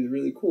somebody who's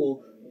really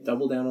cool,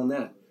 double down on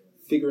that.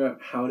 Figure out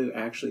how to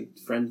actually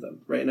friend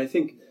them, right? And I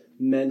think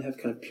men have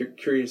kind of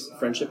curious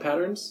friendship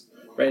patterns,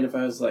 right? And if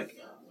I was like,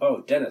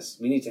 oh, Dennis,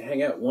 we need to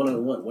hang out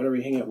one-on-one. When are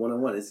we hanging out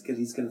one-on-one? It's because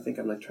he's going to think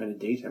I'm like trying to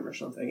date him or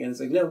something. And it's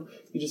like, no,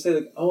 you just say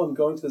like, oh, I'm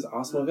going to this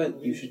awesome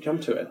event. You should come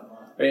to it.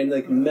 Right? And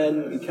like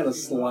men, you kind of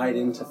slide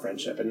into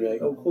friendship and you're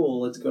like, oh,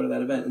 cool, let's go to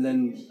that event. And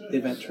then the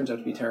event turns out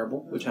to be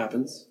terrible, which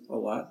happens a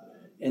lot.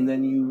 And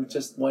then you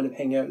just wind up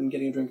hanging out and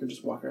getting a drink or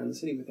just walk around the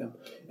city with them.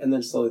 And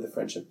then slowly the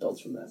friendship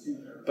builds from that.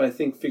 But I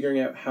think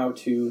figuring out how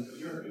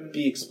to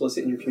be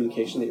explicit in your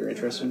communication that you're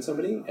interested in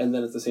somebody, and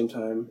then at the same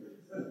time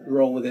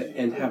roll with it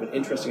and have an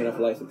interesting enough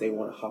life that they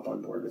want to hop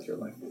on board with your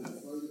life.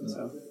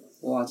 So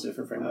lots of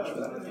different frameworks for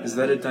that. Is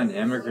that a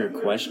dynamic or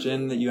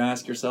question that you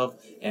ask yourself?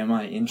 Am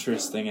I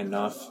interesting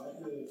enough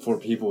for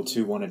people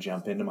to want to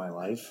jump into my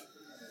life?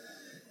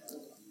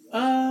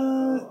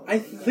 I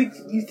think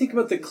you think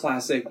about the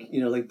classic,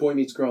 like boy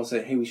meets girl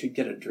say, hey, we should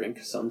get a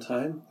drink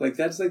sometime. Like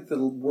that's like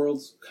the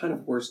world's kind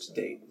of worst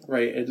date,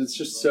 right? And it's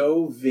just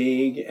so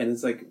vague and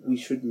it's like, we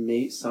should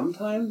mate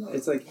sometime.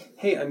 It's like,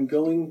 hey, I'm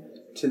going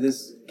to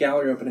this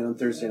gallery opening on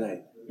Thursday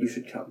night. You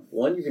should come.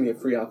 1, you're going to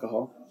get free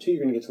alcohol. 2,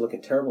 you're going to get to look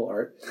at terrible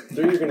art.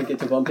 3, you're going to get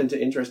to bump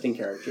into interesting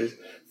characters.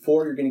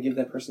 4, you're going to give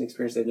that person an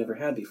experience they've never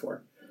had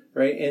before.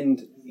 Right?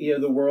 And,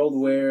 the world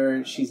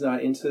where she's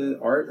not into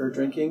art or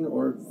drinking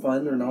or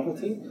fun or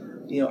novelty,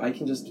 I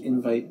can just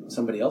invite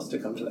somebody else to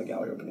come to that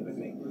gallery opening with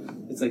me.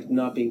 It's like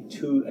not being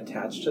too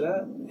attached to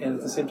that. And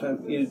at the same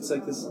time, it's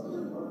like this,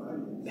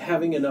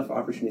 having enough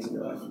opportunities in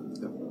your life.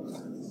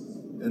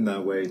 In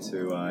that way,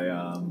 too,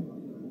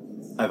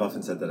 I've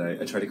often said that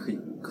I try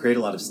to create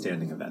a lot of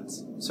standing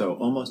events. So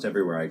almost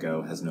everywhere I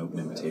go has an open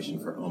invitation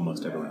for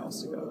almost everyone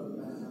else to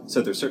go.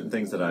 So there's certain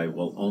things that I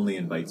will only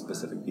invite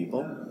specific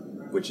people,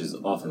 which is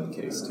often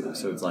the case too.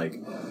 So it's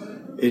like,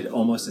 it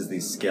almost is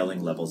these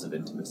scaling levels of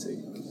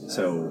intimacy.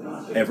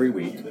 So every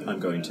week I'm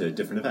going to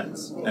different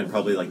events, and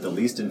probably like the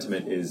least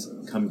intimate is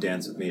come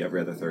dance with me every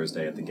other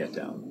Thursday at the Get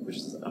Down, which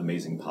is an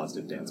amazing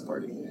positive dance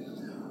party.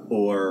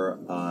 Or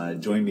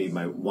join me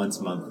my once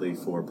monthly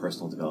for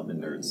personal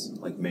development nerds,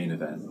 like main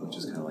event, which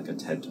is kind of like a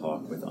TED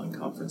Talk with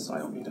unconference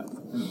style meetup.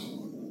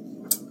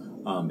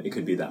 It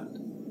could be that.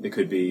 It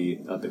could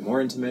be a bit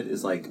more intimate,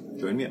 is like,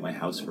 join me at my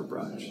house for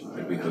brunch.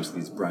 Like we host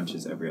these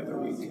brunches every other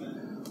week.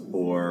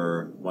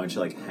 Or why don't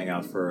you like hang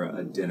out for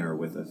a dinner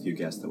with a few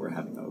guests that we're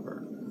having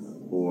over.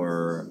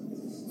 Or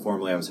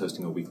formerly I was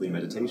hosting a weekly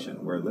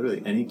meditation where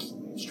literally any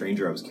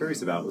stranger I was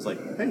curious about was like,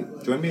 hey,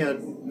 join me at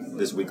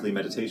this weekly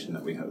meditation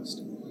that we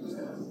host.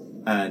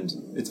 And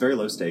it's very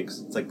low stakes.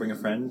 It's like, bring a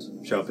friend,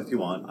 show up if you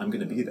want, I'm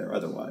going to be there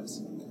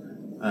otherwise.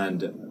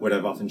 And what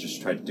I've often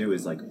just tried to do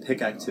is like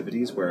pick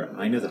activities where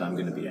I know that I'm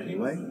going to be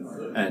anyway,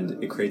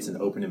 and it creates an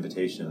open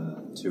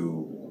invitation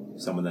to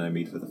someone that I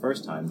meet for the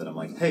first time that I'm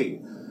like, hey,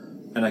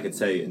 and I could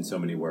say in so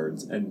many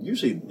words, and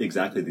usually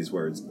exactly these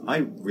words,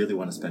 I really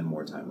want to spend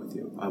more time with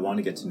you. I want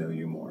to get to know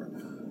you more.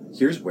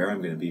 Here's where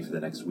I'm going to be for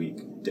the next week.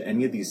 Do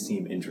any of these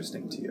seem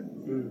interesting to you?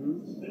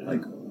 Mm-hmm.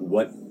 Like,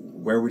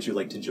 where would you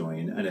like to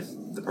join? And if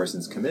the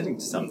person's committing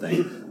to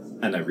something,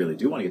 and I really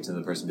do want to get to know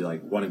the person, be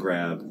like, want to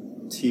grab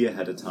tea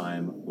ahead of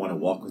time, want to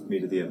walk with me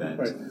to the event,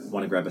 right.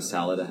 Want to grab a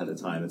salad ahead of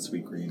time at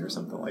Sweet Green or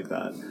something like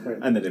that. Right.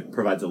 And then it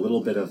provides a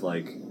little bit of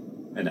like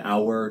an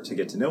hour to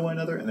get to know one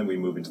another, and then we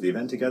move into the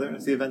event together. And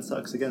if the event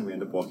sucks, again, we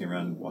end up walking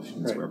around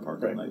Washington Square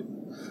Park all night.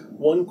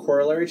 One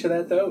corollary to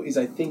that, though, is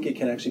I think it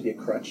can actually be a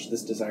crutch,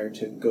 this desire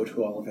to go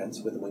to all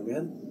events with a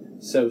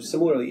wingman. So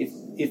similarly,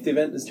 if the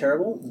event is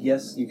terrible,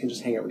 yes, you can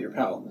just hang out with your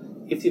pal.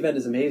 If the event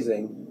is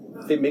amazing,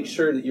 make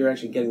sure that you're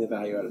actually getting the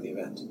value out of the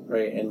event,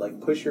 right? And like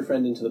push your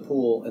friend into the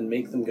pool and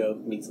make them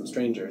go meet some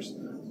strangers,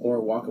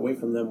 or walk away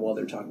from them while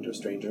they're talking to a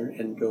stranger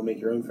and go make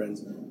your own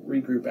friends.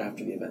 Regroup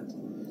after the event,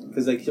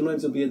 because like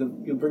sometimes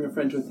you'll bring a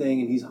friend to a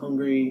thing and he's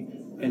hungry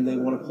and they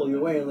want to pull you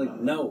away, and like,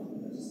 no,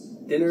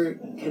 dinner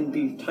can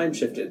be time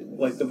shifted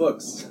like the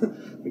books.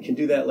 We can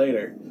do that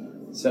later.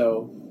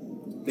 So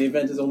the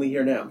event is only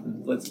here now.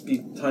 Let's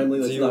be timely.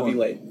 Let's not be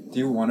late. Do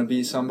you want to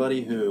be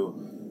somebody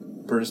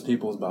who bursts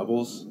people's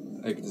bubbles?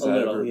 Like, does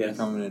that ever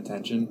become an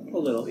intention? A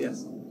little,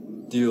 yes.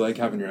 Do you like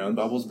having your own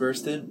bubbles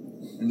bursted?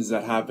 And does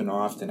that happen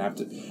often?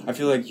 I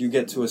feel like you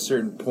get to a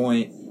certain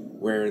point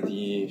where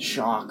the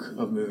shock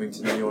of moving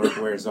to New York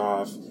wears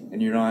off,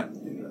 and you're not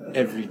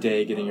every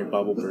day getting your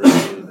bubble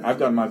bursted. I've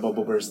gotten my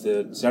bubble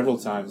bursted several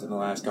times in the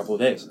last couple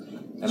of days.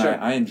 And sure.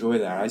 I enjoy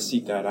that. I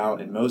seek that out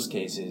in most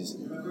cases.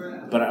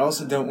 But I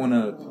also don't want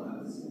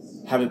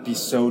to have it be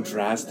so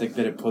drastic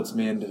that it puts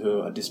me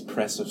into a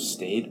depressive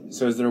state.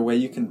 So is there a way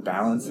you can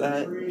balance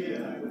that?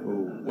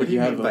 What do you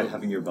mean by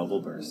having your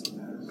bubble burst?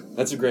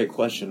 That's a great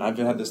question. I've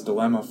had this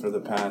dilemma for the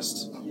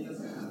past,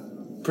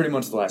 pretty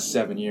much the last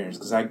 7 years,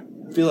 because I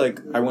feel like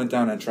I went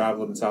down and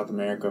traveled in South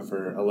America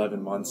for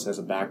 11 months as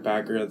a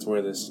backpacker. That's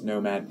where this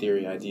nomad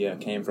theory idea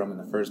came from in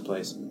the first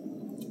place.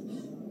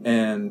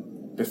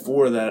 And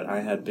before that,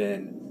 I had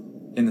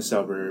been in the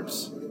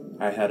suburbs.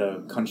 I had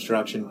a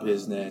construction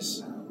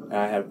business.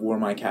 I had wore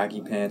my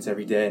khaki pants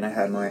every day, and I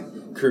had my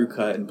crew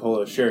cut and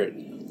polo shirt.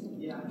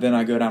 Then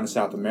I go down to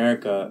South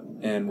America,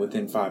 and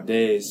within 5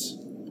 days,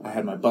 I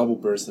had my bubble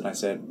burst, and I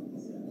said,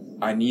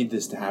 I need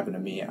this to happen to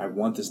me. I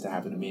want this to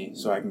happen to me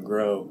so I can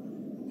grow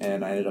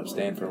and I ended up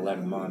staying for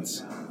 11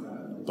 months.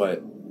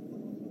 But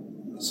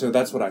so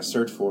that's what I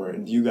search for.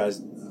 And do you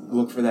guys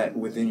look for that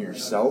within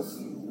yourself?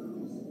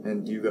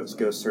 And do you guys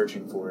go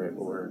searching for it,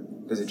 or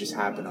does it just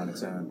happen on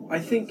its own? I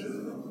think,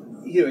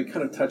 it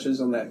kind of touches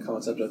on that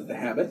concept of the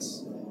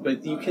habits,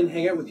 but you can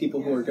hang out with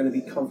people who are going to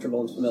be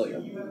comfortable and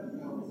familiar.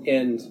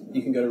 And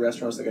you can go to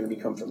restaurants that are going to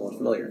be comfortable and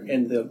familiar.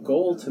 And the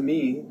goal, to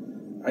me,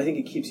 I think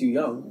it keeps you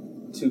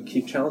young to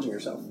keep challenging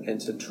yourself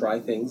and to try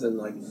things. And,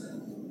 like,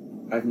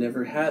 I've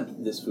never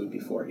had this food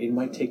before. It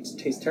might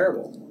taste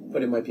terrible,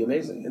 but it might be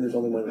amazing. And there's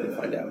only one way to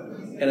find out.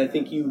 And I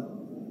think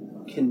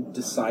you can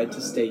decide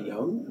to stay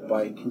young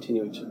by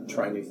continuing to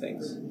try new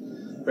things.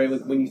 Right?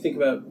 Like, when you think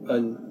about a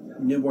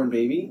newborn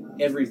baby,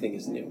 everything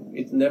is new.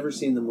 It's never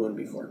seen the moon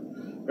before.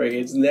 Right?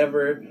 It's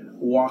never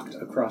walked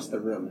across the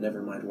room,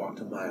 never mind walked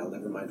a mile,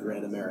 never mind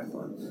ran a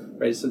marathon.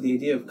 Right? So the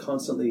idea of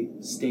constantly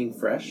staying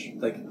fresh,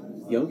 like,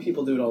 young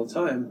people do it all the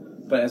time,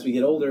 but as we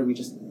get older, we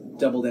just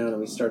double down and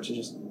we start to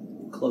just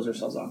close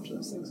ourselves off to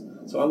those things.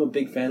 So I'm a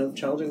big fan of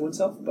challenging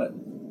oneself, but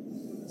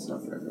it's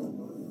not for everyone.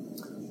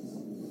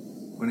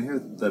 When I hear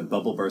the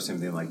bubble bursting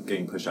thing, like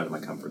getting pushed out of my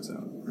comfort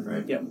zone,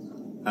 right? Yeah.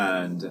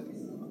 And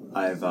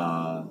I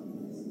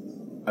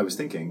was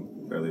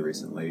thinking fairly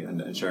recently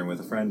and sharing with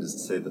a friend is to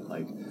say that,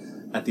 like,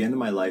 at the end of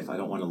my life, I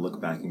don't want to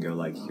look back and go,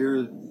 like,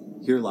 here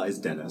lies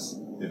Dennis.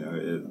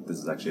 This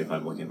is actually if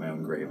I'm looking at my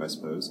own grave, I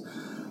suppose.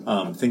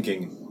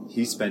 Thinking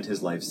he spent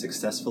his life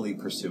successfully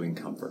pursuing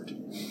comfort.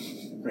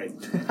 Right.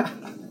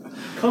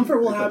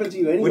 Comfort will happen to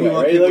you anyway, What do you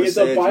want right? people Like, to it's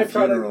say a at your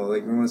byproduct. funeral?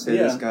 Like, we want to say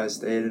Yeah. this guy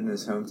stayed in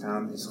his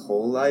hometown his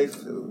whole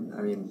life?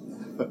 I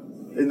mean... But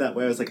in that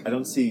way, I was like, I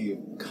don't see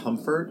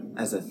comfort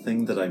as a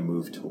thing that I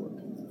move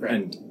toward. Right.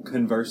 And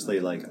conversely,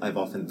 like, I've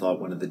often thought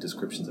one of the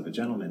descriptions of a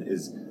gentleman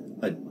is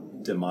a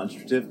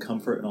demonstrative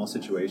comfort in all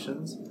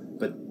situations,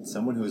 but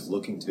someone who is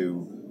looking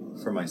to,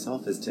 for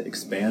myself, is to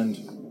expand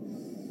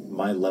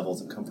my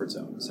levels of comfort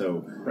zone.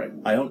 So Right.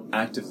 I don't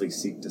actively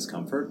seek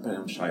discomfort, but I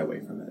don't shy away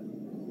from it.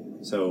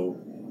 So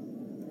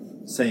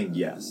saying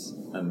yes,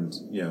 and,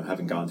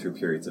 having gone through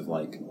periods of,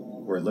 like,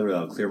 where literally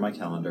I'll clear my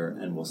calendar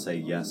and will say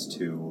yes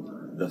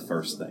to the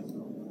first thing.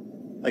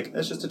 Like,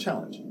 that's just a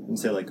challenge. And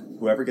say, like,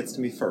 whoever gets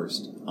to me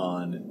first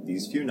on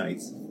these few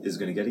nights is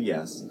going to get a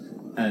yes.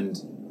 And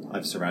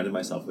I've surrounded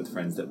myself with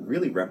friends that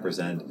really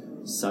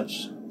represent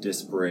such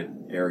disparate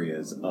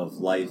areas of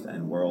life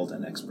and world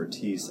and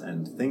expertise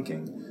and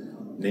thinking,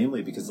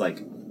 namely because,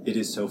 like, it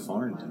is so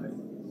foreign to me.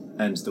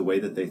 And the way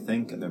that they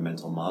think and their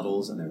mental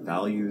models and their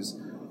values,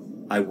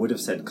 I would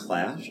have said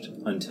clashed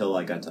until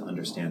I got to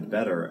understand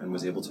better and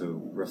was able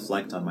to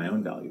reflect on my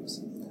own values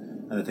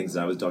and the things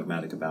that I was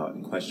dogmatic about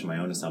and question my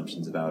own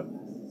assumptions about,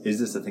 is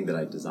this a thing that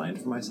I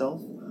designed for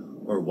myself?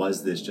 Or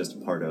was this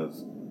just part of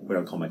what I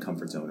would call my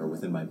comfort zone or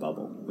within my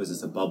bubble? Was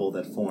this a bubble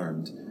that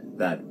formed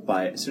that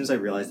as soon as I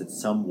realized that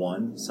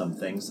someone,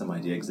 something, some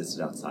idea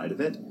existed outside of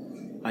it,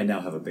 I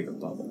now have a bigger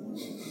bubble?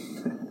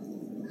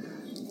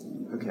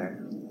 Okay.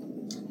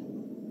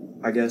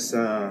 I guess,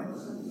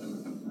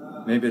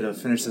 maybe to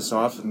finish this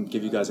off and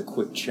give you guys a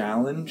quick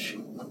challenge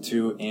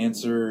to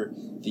answer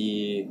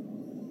the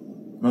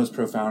most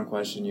profound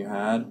question you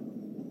had.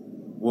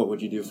 What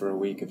would you do for a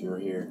week if you were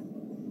here?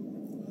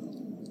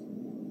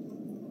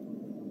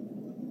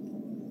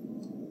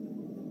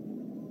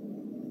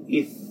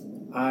 If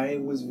I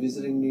was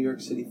visiting New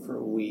York City for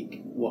a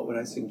week, what would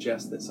I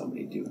suggest that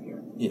somebody do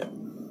here? Yeah.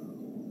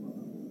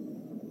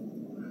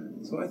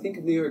 So I think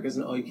of New York as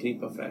an all-you-can-eat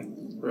buffet,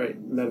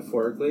 right?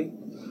 Metaphorically.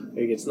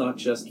 Like, it's not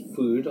just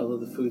food, although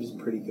the food is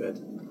pretty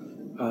good.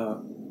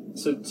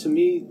 So to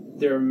me,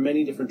 there are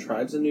many different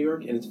tribes in New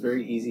York, and it's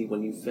very easy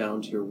when you've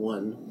found your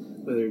one,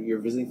 whether you're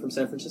visiting from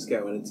San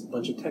Francisco and it's a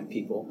bunch of tech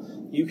people,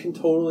 you can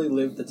totally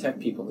live the tech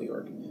people in New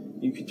York.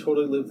 You can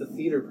totally live the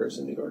theater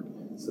person in New York.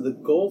 So the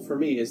goal for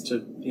me is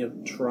to,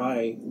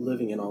 try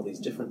living in all these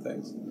different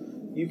things.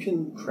 You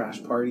can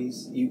crash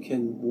parties. You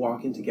can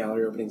walk into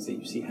gallery openings that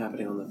you see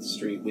happening on the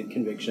street with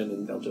conviction,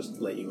 and they'll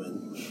just let you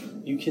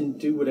in. You can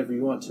do whatever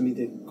you want. To me,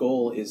 the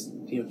goal is,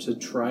 to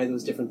try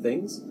those different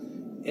things,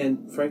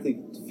 and frankly,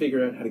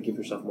 figure out how to give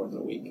yourself more than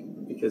a week,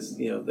 because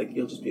you'll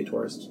just be a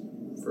tourist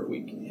for a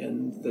week,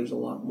 and there's a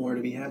lot more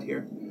to be had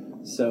here.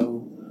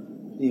 So,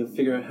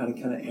 figure out how to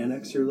kind of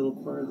annex your little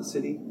corner of the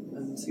city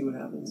and see what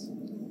happens.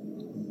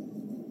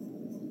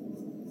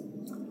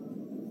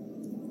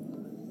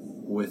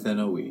 Within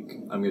a week.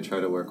 I'm going to try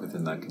to work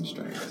within that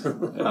constraint.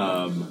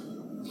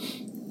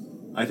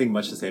 I think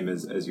much the same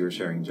as you were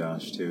sharing,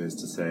 Josh, too, is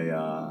to say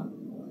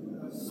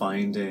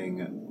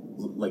finding,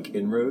 like,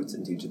 inroads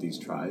into each of these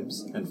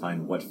tribes and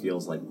find what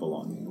feels like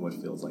belonging, what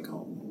feels like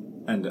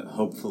home. And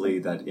hopefully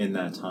that in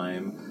that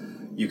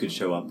time you could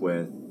show up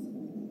with,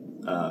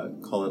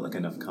 call it like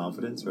enough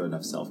confidence or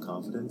enough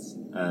self-confidence,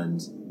 and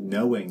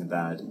knowing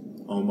that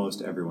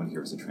almost everyone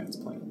here is a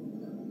transplant.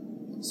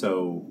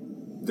 So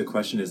the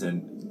question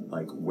isn't,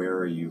 like, where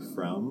are you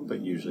from?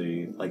 But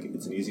usually, like,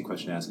 it's an easy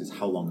question to ask is,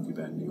 how long have you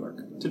been in New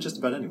York? To just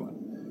about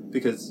anyone.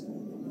 Because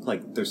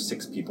like there's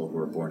 6 people who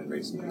were born and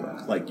raised in New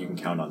York. Like you can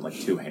count on like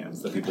 2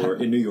 hands the people who are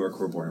in New York who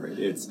were born and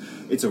raised.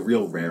 It's a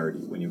real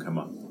rarity when you come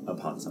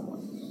upon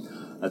someone.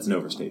 That's an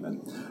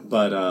overstatement.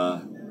 But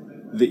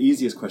the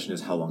easiest question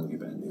is, how long have you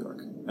been in New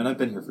York? And I've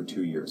been here for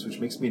 2 years, which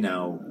makes me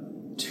now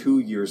 2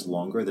 years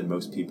longer than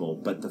most people.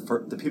 But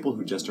the people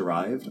who just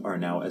arrived are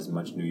now as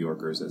much New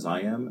Yorkers as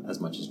I am, as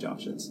much as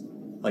Josh is.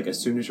 Like as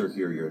soon as you're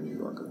here, you're a New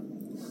Yorker.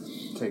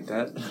 Take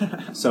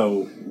that.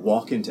 So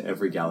walk into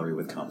every gallery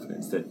with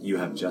confidence that you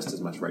have just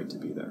as much right to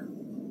be there.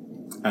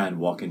 And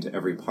walk into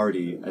every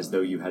party as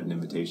though you had an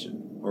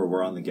invitation, or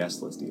were on the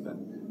guest list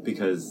even.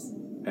 Because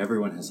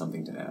everyone has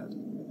something to add.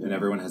 And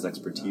everyone has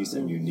expertise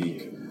and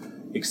unique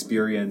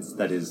experience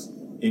that is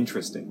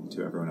interesting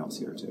to everyone else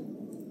here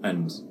too.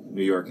 And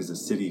New York is a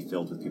city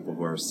filled with people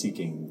who are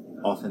seeking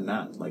often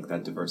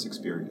that diverse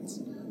experience.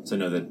 So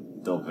know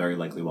that they'll very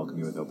likely welcome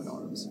you with open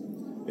arms.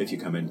 If you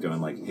come in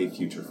going like, hey,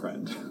 future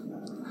friend.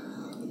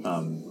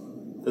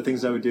 The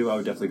things I would do, I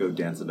would definitely go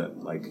dance at it,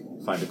 like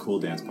find a cool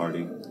dance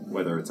party,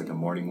 whether it's like a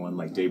morning one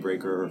like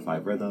Daybreaker or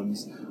 5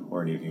 Rhythms,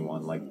 or an evening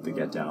one like the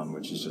Get Down,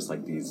 which is just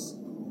like these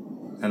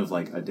kind of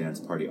like a dance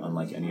party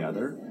unlike any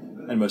other.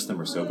 And most of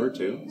them are sober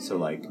too. So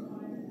like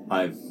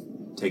I've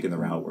taken the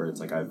route where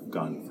it's like I've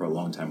gone for a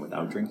long time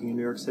without drinking in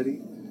New York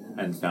City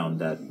and found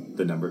that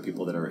the number of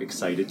people that are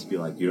excited to be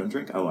like, you don't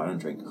drink? Oh, I don't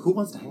drink. Who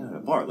wants to hang out at a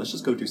bar? Let's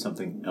just go do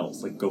something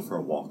else, like go for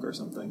a walk or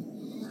something.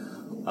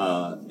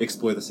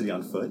 Explore the city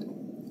on foot.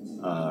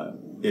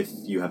 If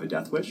you have a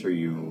death wish or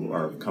you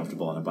are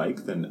comfortable on a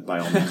bike, then by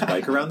all means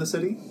bike around the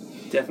city.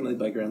 Definitely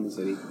bike around the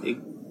city.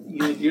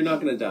 You're not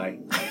going to die.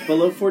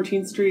 Below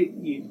 14th Street,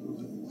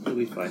 you'll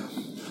be fine.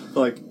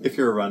 Like, if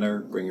you're a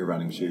runner, bring your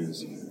running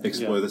shoes.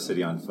 Explore the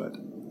city on foot.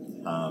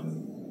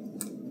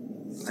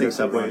 Take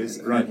subways.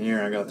 Run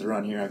here. I got the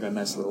run here. I got a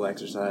nice little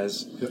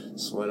exercise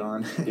sweat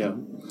on. Yeah.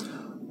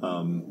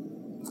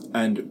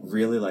 And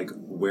really, like,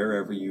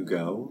 wherever you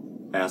go,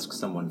 ask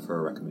someone for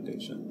a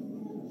recommendation.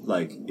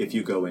 Like, if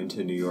you go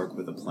into New York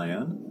with a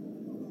plan,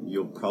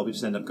 you'll probably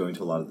just end up going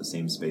to a lot of the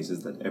same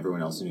spaces that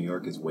everyone else in New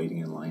York is waiting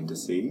in line to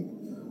see,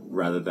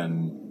 rather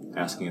than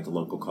asking at the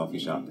local coffee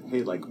shop,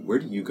 hey, like, where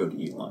do you go to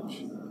eat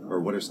lunch?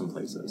 Or what are some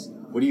places?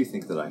 What do you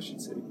think that I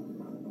should see?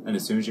 And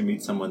as soon as you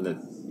meet someone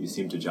that you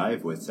seem to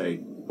jive with, say,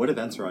 what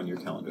events are on your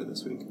calendar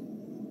this week?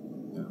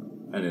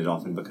 And it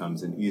often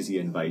becomes an easy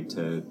invite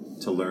to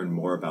learn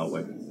more about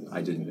what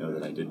I didn't know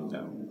that I didn't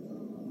know.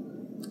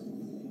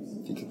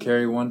 If you could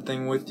carry one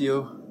thing with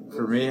you,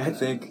 for me, I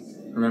think,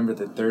 remember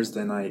that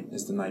Thursday night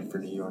is the night for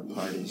New York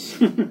parties.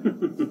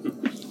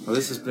 Well,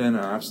 this has been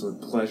an absolute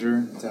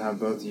pleasure to have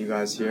both of you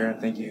guys here.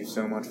 Thank you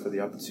so much for the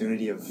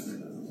opportunity of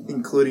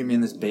including me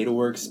in this beta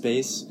work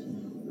space.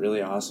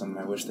 Really awesome.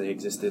 I wish they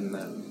existed in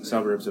the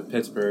suburbs of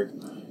Pittsburgh.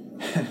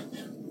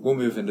 We'll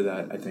move into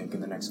that, I think,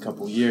 in the next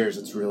couple years.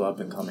 It's a real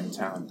up-and-coming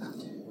town.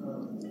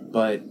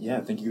 But,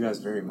 yeah, thank you guys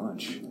very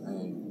much. I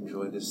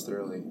enjoyed this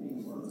thoroughly.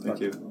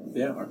 Thank you.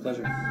 Yeah, our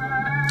pleasure.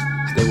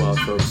 Stay well,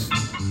 folks.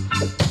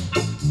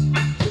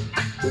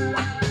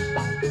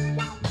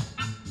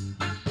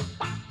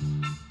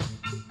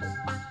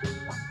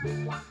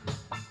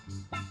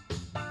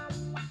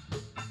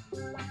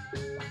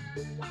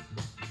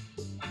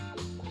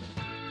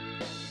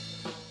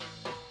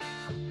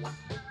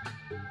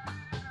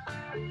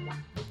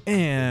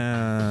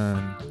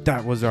 And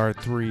that was our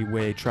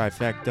 3-way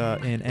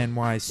trifecta in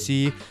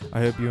NYC.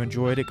 I hope you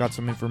enjoyed it. Got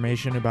some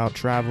information about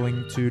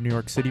traveling to New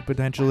York City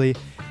potentially,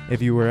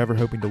 if you were ever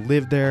hoping to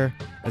live there,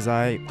 as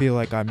I feel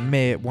like I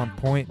may at one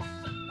point.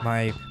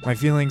 My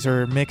feelings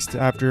are mixed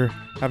after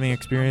having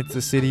experienced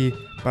the city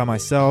by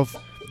myself.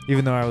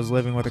 Even though I was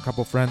living with a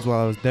couple friends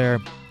while I was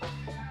there,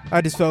 I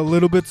just felt a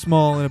little bit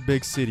small in a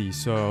big city.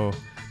 So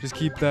just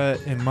keep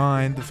that in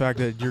mind, the fact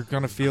that you're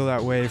going to feel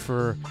that way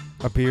for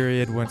a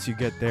period once you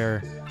get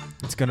there.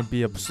 It's going to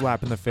be a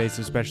slap in the face,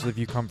 especially if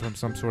you come from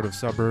some sort of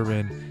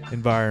suburban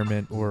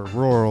environment or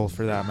rural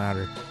for that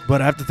matter.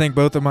 But I have to thank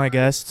both of my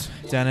guests,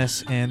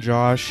 Dennis and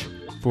Josh,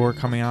 for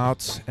coming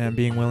out and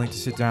being willing to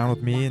sit down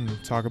with me and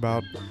talk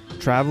about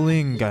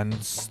traveling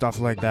and stuff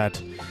like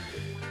that.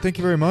 Thank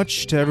you very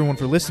much to everyone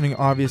for listening,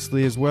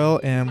 obviously, as well,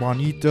 and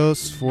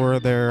Juanitos for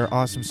their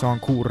awesome song,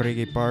 Cool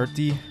Reggae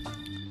Party.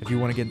 If you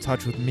want to get in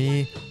touch with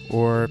me,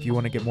 or if you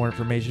want to get more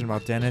information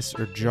about Dennis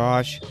or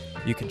Josh,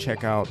 you can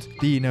check out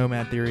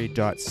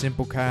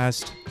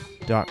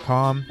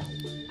thenomadtheory.simplecast.com,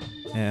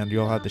 and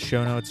you'll have the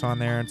show notes on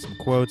there and some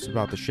quotes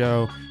about the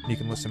show. And you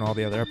can listen to all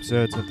the other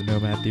episodes of The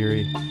Nomad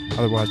Theory.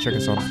 Otherwise, check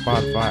us on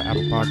Spotify,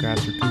 Apple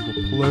Podcasts, or Google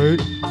Play.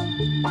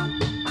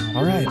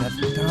 All right, that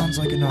sounds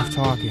like enough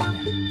talking.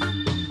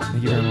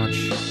 Thank you very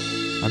much.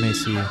 I'm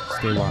AC.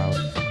 Stay wild.